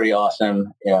heard it's pretty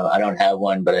awesome. I don't have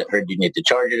one, but I've heard you need to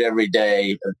charge it every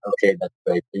day. Okay, that's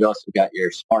great. You also got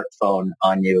your smartphone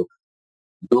on you.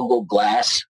 Google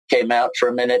Glass came out for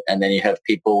a minute, and then you have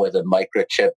people with a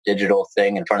microchip digital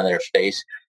thing in front of their face.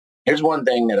 Here's one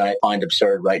thing that I find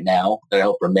absurd right now that I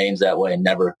hope remains that way and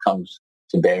never comes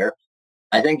to bear.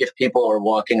 I think if people are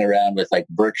walking around with like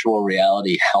virtual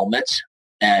reality helmets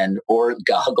or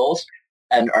goggles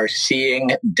and are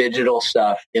seeing digital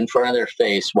stuff in front of their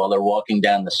face while they're walking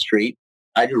down the street,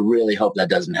 I do really hope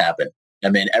that doesn't happen. I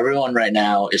mean, everyone right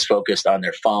now is focused on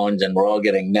their phones and we're all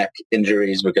getting neck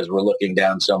injuries because we're looking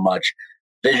down so much.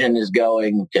 Vision is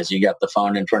going because you got the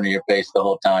phone in front of your face the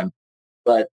whole time.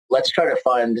 But let's try to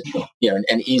find,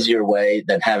 an easier way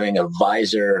than having a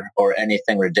visor or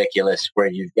anything ridiculous where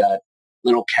you've got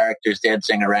little characters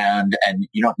dancing around and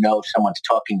you don't know if someone's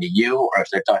talking to you or if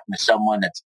they're talking to someone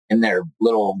that's in their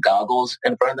little goggles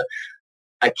in front of them.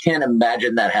 I can't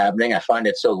imagine that happening. I find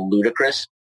it so ludicrous.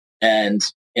 And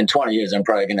in 20 years, I'm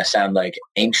probably going to sound like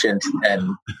ancient and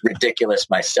ridiculous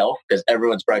myself because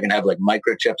everyone's probably going to have like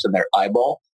microchips in their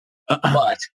eyeball.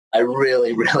 But I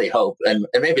really, really hope, and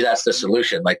maybe that's the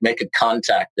solution, like make a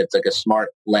contact that's like a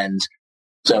smart lens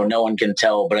so no one can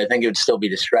tell, but I think it would still be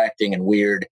distracting and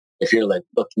weird if you're like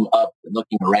looking up and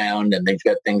looking around and they've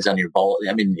got things on your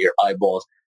eyeballs.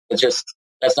 It's just,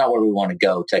 that's not where we want to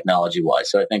go technology-wise.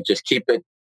 So I think just keep it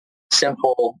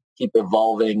simple, keep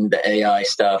evolving the AI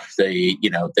stuff, the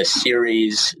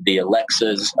Siris, the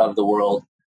Alexas of the world,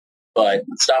 but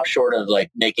stop short of like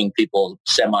making people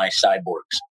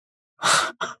semi-cyborgs.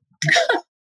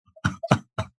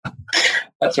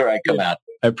 That's where I come out.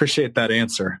 I appreciate that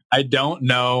answer. I don't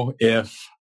know if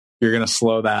you're going to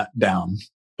slow that down,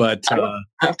 but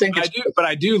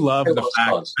I do love the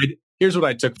fact. Here's what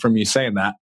I took from you saying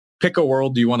that: pick a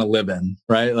world you want to live in,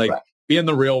 right? Like be in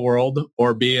the real world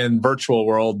or be in virtual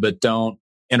world, but don't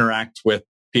interact with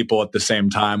people at the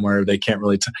same time where they can't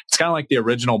really. It's kind of like the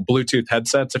original Bluetooth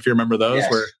headsets, if you remember those,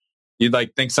 where you'd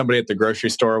like think somebody at the grocery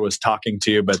store was talking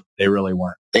to you, but they really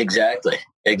weren't. Exactly.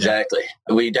 Yeah.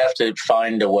 We'd have to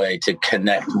find a way to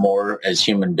connect more as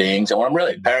human beings. And what I'm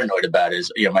really paranoid about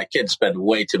is, my kids spend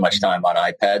way too much time on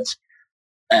iPads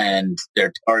and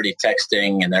they're already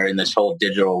texting and they're in this whole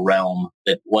digital realm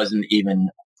that wasn't even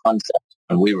a concept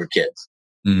when we were kids.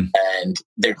 And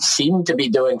they seem to be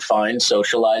doing fine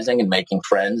socializing and making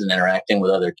friends and interacting with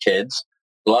other kids.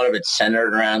 A lot of it's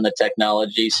centered around the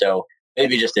technology. So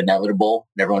maybe just inevitable.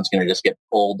 And everyone's going to just get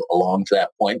pulled along to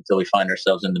that point until we find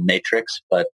ourselves in the matrix.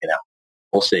 But,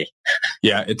 we'll see.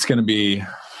 Yeah, it's going to be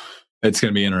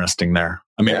interesting there.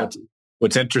 I mean,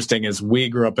 what's interesting is we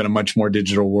grew up in a much more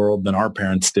digital world than our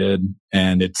parents did.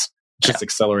 And it's just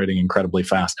accelerating incredibly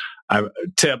fast.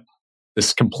 This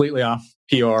is completely off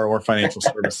PR or financial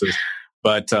services,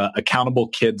 but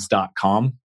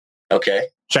accountablekids.com. Okay.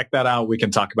 Check that out. We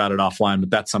can talk about it offline, but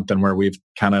that's something where we've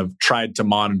kind of tried to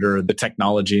monitor the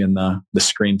technology and the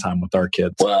screen time with our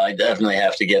kids. Well, I definitely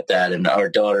have to get that. And our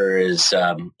daughter is,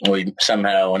 we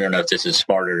somehow, I don't know if this is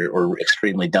smart or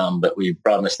extremely dumb, but we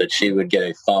promised that she would get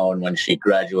a phone when she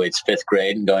graduates 5th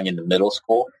grade and going into middle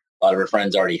school. A lot of her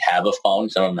friends already have a phone.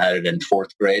 Some of them had it in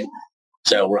 4th grade.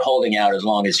 So we're holding out as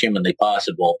long as humanly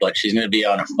possible, but she's going to be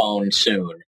on a phone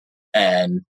soon.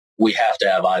 And we have to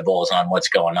have eyeballs on what's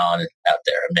going on out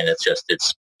there. I mean,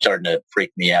 it's starting to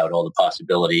freak me out, all the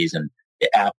possibilities and the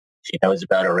app she knows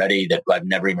about already that I've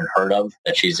never even heard of,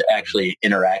 that she's actually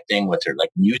interacting with her, like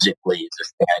musically. It's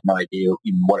this thing I had no idea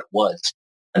even what it was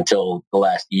until the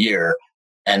last year.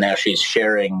 And now she's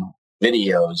sharing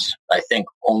videos, I think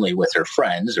only with her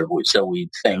friends, or so we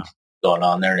think, going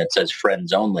on there, and it says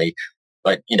friends only.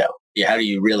 But, how do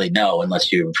you really know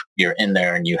unless you're in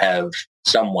there and you have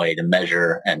some way to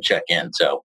measure and check in?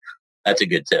 So that's a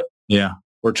good tip. Yeah.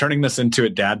 We're turning this into a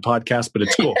dad podcast, but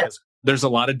it's cool because there's a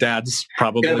lot of dads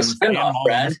probably and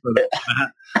moms for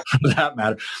that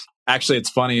matter. Actually, it's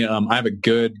funny. I have a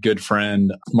good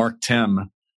friend, Mark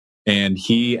Tim, and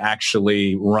he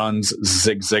actually runs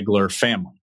Zig Ziglar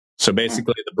Family. So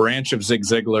basically the branch of Zig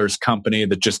Ziglar's company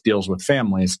that just deals with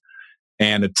families.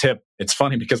 And a tip, it's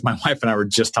funny because my wife and I were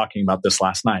just talking about this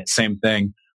last night. Same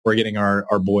thing. We're getting our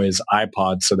boys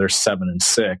iPods, so they're 7 and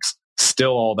 6.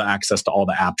 Still all the access to all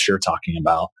the apps you're talking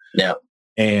about. Yeah.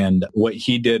 And what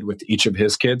he did with each of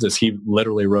his kids is he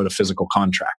literally wrote a physical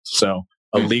contract. So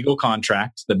a legal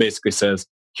contract that basically says,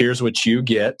 here's what you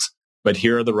get, but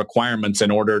here are the requirements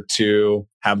in order to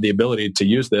have the ability to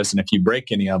use this. And if you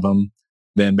break any of them,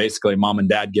 then basically mom and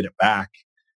dad get it back.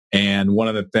 And one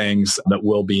of the things that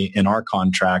will be in our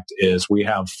contract is we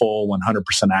have full 100%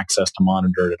 access to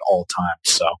monitor it at all times.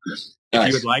 So if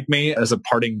you would like me as a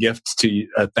parting gift to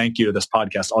thank you to this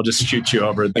podcast, I'll just shoot you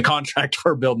over the contract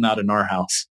we're building out in our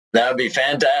house. That would be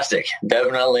fantastic.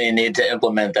 Definitely need to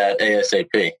implement that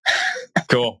ASAP.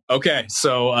 Cool. Okay.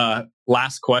 So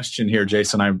last question here,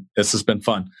 Jason. This has been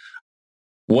fun.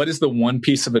 What is the one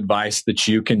piece of advice that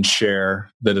you can share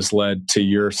that has led to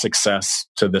your success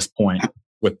to this point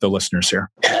with the listeners here?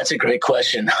 That's a great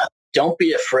question. Don't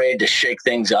be afraid to shake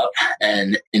things up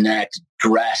and enact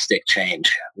drastic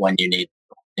change when you need.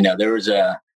 There was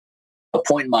a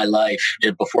point in my life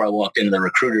just before I walked into the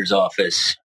recruiter's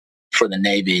office for the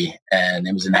Navy, and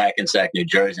it was in Hackensack, New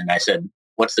Jersey. And I said,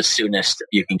 what's the soonest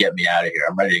you can get me out of here?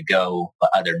 I'm ready to go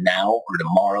either now or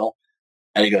tomorrow.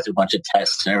 I had to go through a bunch of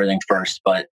tests and everything first,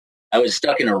 but I was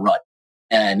stuck in a rut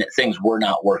and things were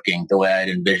not working the way I'd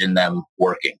envisioned them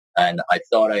working. And I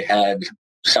thought I had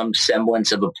some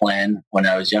semblance of a plan when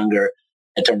I was younger.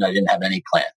 It turned out I didn't have any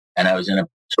plan. And I was in a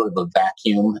sort of a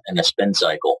vacuum and a spin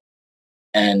cycle.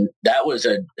 And that was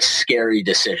a scary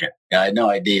decision. I had no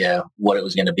idea what it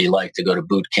was going to be like to go to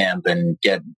boot camp and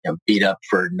get beat up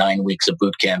for 9 weeks of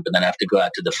boot camp and then have to go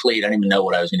out to the fleet. I didn't even know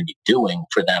what I was going to be doing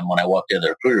for them when I walked into the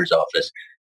recruiter's office.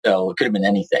 So it could have been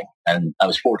anything. And I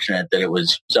was fortunate that it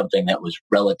was something that was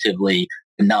relatively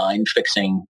benign,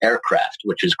 fixing aircraft,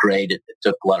 which is great. It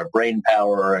took a lot of brain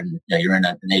power and you're in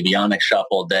an avionics shop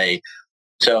all day.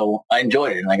 So I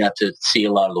enjoyed it and I got to see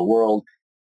a lot of the world.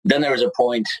 Then there was a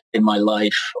point in my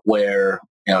life where,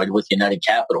 with United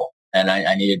Capital, and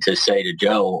I needed to say to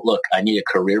Joe, look, I need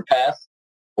a career path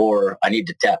or I need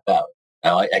to tap out.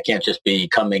 Now, I can't just be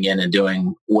coming in and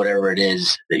doing whatever it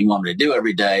is that you want me to do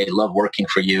every day. I love working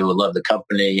for you. I love the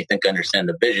company. I think I understand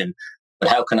the vision. But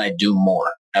how can I do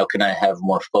more? How can I have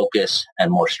more focus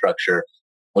and more structure,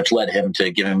 which led him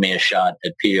to giving me a shot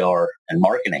at PR and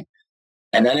marketing.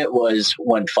 And then it was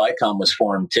when FiComm was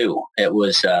formed too. It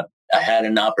was, I had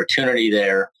an opportunity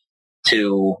there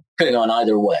to could have gone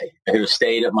either way. I could have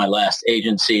stayed at my last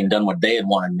agency and done what they had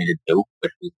wanted me to do,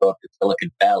 which was go up to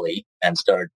Silicon Valley and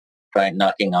start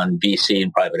knocking on VC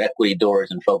and private equity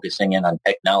doors and focusing in on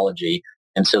technology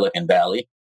in Silicon Valley.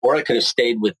 Or I could have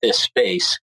stayed with this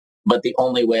space, but the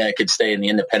only way I could stay in the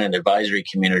independent advisory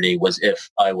community was if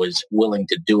I was willing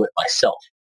to do it myself.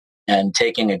 And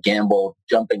taking a gamble,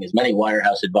 jumping as many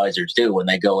wirehouse advisors do when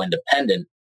they go independent,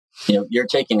 you're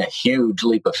taking a huge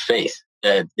leap of faith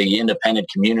that the independent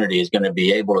community is going to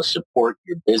be able to support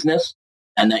your business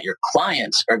and that your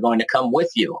clients are going to come with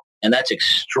you. And that's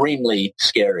extremely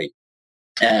scary.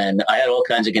 And I had all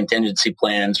kinds of contingency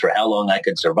plans for how long I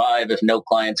could survive if no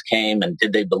clients came, and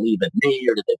did they believe in me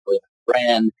or did they believe in the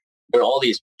brand? There are all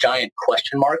these giant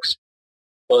question marks.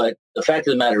 But the fact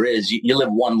of the matter is you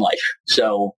live one life.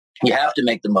 So you have to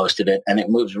make the most of it, and it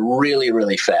moves really,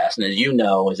 really fast. And as you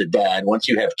know, as a dad, once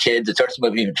you have kids, it starts to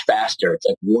move even faster. It's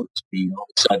like warp speed all of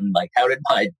a sudden. Like, how did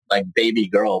my baby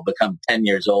girl become 10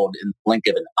 years old in the blink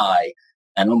of an eye?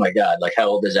 And oh my God, how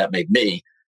old does that make me?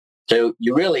 So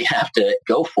you really have to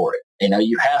go for it.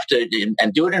 You have to,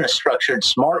 and do it in a structured,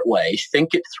 smart way.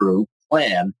 Think it through,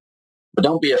 plan, but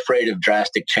don't be afraid of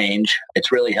drastic change.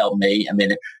 It's really helped me.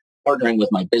 Partnering with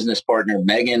my business partner,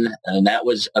 Megan, and that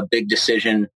was a big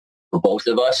decision for both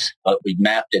of us, but we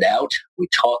mapped it out. We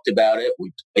talked about it.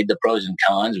 We weighed the pros and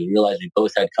cons. We realized we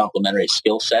both had complementary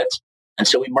skill sets. And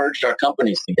so we merged our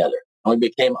companies together. And we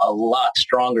became a lot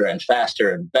stronger and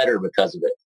faster and better because of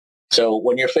it. So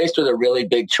when you're faced with a really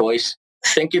big choice,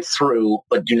 think it through,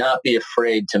 but do not be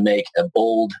afraid to make a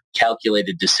bold,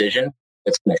 calculated decision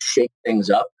that's going to shake things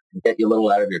up and get you a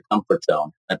little out of your comfort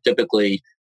zone. And typically,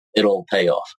 it'll pay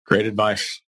off. Great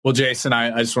advice. Well, Jason,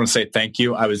 I just want to say thank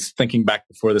you. I was thinking back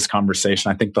before this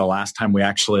conversation. I think the last time we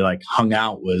actually hung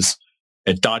out was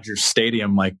at Dodgers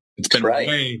Stadium. It's been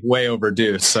way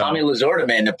overdue. So Tommy Lasorda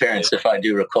made an appearance, if I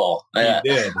do recall. Yeah.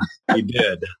 He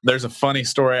did. There's a funny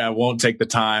story. I won't take the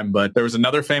time, but there was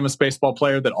another famous baseball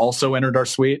player that also entered our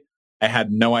suite. I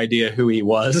had no idea who he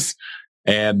was.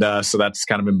 And so that's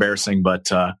kind of embarrassing, but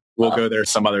we'll go there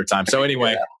some other time. So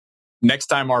anyway, next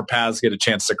time our paths get a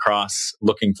chance to cross,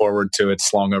 looking forward to it.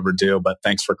 It's long overdue, but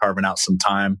thanks for carving out some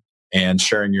time and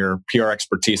sharing your PR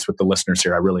expertise with the listeners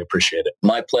here. I really appreciate it.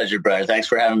 My pleasure, Brad. Thanks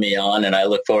for having me on, and I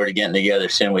look forward to getting together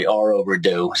soon. We are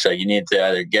overdue, so you need to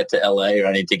either get to LA or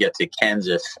I need to get to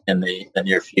Kansas in the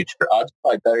near future. Odds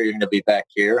probably better you're going to be back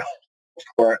here.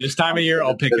 This time of year,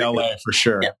 I'll pick LA for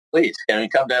sure. Yeah, please. Can you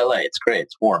come to LA? It's great.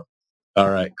 It's warm. All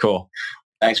right, cool.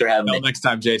 Thanks for having me. Until next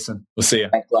time, Jason. We'll see you.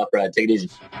 Thanks a lot, Brad. Take it easy.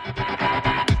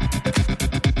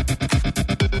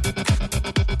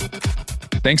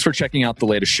 Thanks for checking out the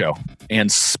latest show.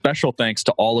 And special thanks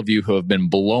to all of you who have been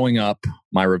blowing up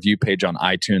my review page on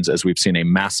iTunes as we've seen a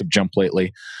massive jump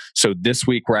lately. So this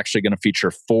week, we're actually going to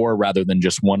feature 4 rather than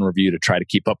just 1 review to try to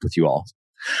keep up with you all.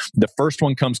 The first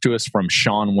one comes to us from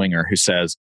Sean Winger, who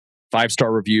says,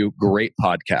 5-star review, great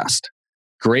podcast.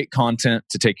 Great content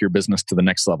to take your business to the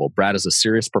next level. Brad is a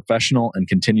serious professional and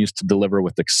continues to deliver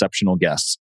with exceptional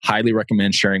guests. Highly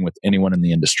recommend sharing with anyone in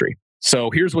the industry.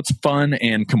 So here's what's fun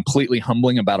and completely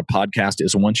humbling about a podcast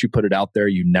is once you put it out there,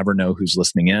 you never know who's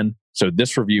listening in. So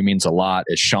this review means a lot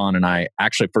as Sean and I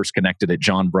actually first connected at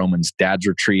John Broman's dad's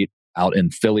retreat out in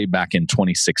Philly back in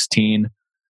 2016.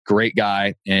 Great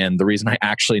guy. And the reason I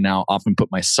actually now often put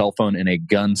my cell phone in a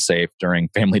gun safe during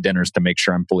family dinners to make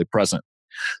sure I'm fully present.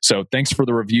 So thanks for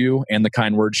the review and the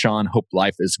kind words, Sean. Hope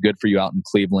life is good for you out in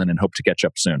Cleveland and hope to catch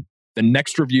up soon. The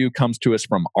next review comes to us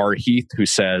from R. Heath, who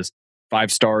says, 5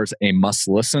 stars, a must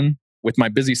listen. With my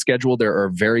busy schedule, there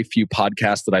are very few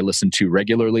podcasts that I listen to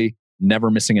regularly, never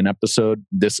missing an episode.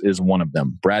 This is one of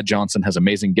them. Brad Johnson has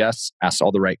amazing guests, asks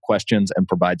all the right questions, and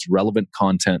provides relevant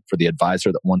content for the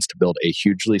advisor that wants to build a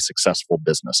hugely successful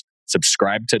business.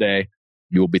 Subscribe today.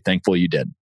 You will be thankful you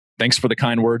did. Thanks for the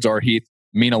kind words, R. Heath.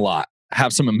 Mean a lot. I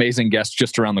have some amazing guests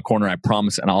just around the corner, I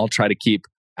promise, and I'll try to keep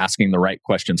asking the right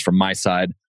questions from my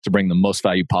side to bring the most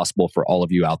value possible for all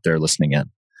of you out there listening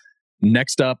in.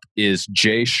 Next up is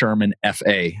Jay Sherman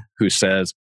FA, who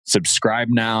says, subscribe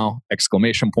now, !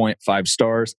 5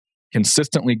 stars.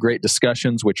 Consistently great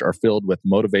discussions, which are filled with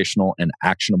motivational and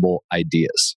actionable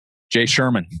ideas. Jay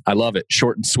Sherman, I love it.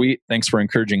 Short and sweet. Thanks for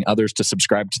encouraging others to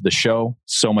subscribe to the show.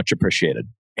 So much appreciated.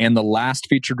 And the last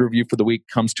featured review for the week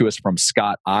comes to us from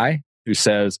Scott I, who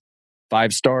says,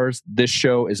 5 stars. This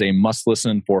show is a must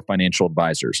listen for financial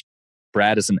advisors.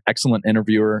 Brad is an excellent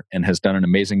interviewer and has done an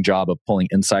amazing job of pulling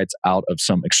insights out of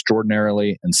some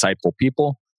extraordinarily insightful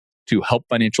people to help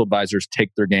financial advisors take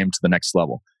their game to the next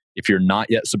level. If you're not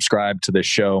yet subscribed to this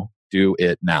show, do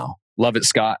it now. Love it,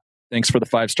 Scott. Thanks for the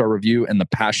 5-star review and the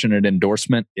passionate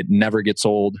endorsement. It never gets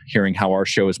old hearing how our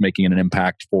show is making an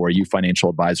impact for you financial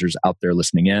advisors out there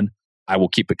listening in. I will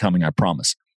keep it coming, I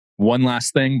promise. One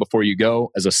last thing before you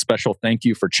go, as a special thank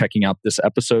you for checking out this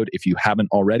episode. If you haven't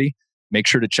already, make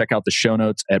sure to check out the show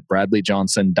notes at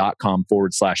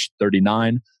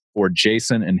bradleyjohnson.com/39 for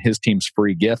Jason and his team's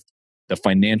free gift, the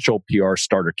Financial PR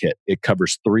Starter Kit. It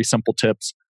covers 3 simple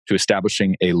tips to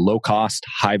establishing a low-cost,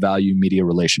 high-value media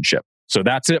relationship. So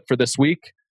that's it for this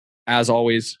week. As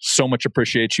always, so much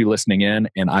appreciate you listening in,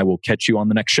 and I will catch you on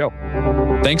the next show.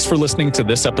 Thanks for listening to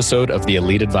this episode of the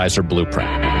Elite Advisor Blueprint.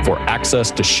 For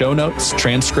access to show notes,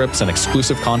 transcripts, and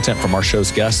exclusive content from our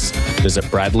show's guests, visit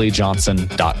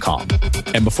bradleyjohnson.com.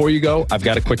 And before you go, I've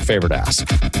got a quick favor to ask.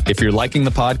 If you're liking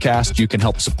the podcast, you can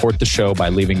help support the show by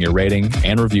leaving your rating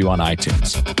and review on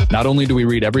iTunes. Not only do we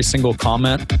read every single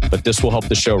comment, but this will help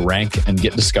the show rank and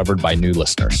get discovered by new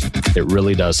listeners. It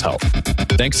really does help.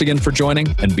 Thanks again for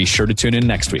joining, and be sure to tune in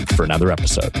next week for another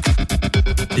episode.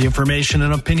 The information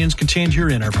and opinions contained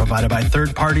herein are provided by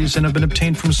third parties and have been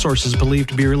obtained from sources believed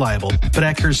to be reliable, but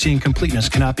accuracy and completeness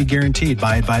cannot be guaranteed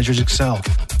by Advisors Excel.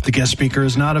 The guest speaker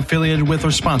is not affiliated with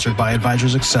or sponsored by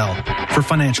Advisors Excel for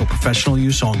financial professional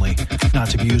use only, not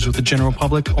to be used with the general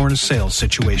public or in a sales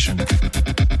situation.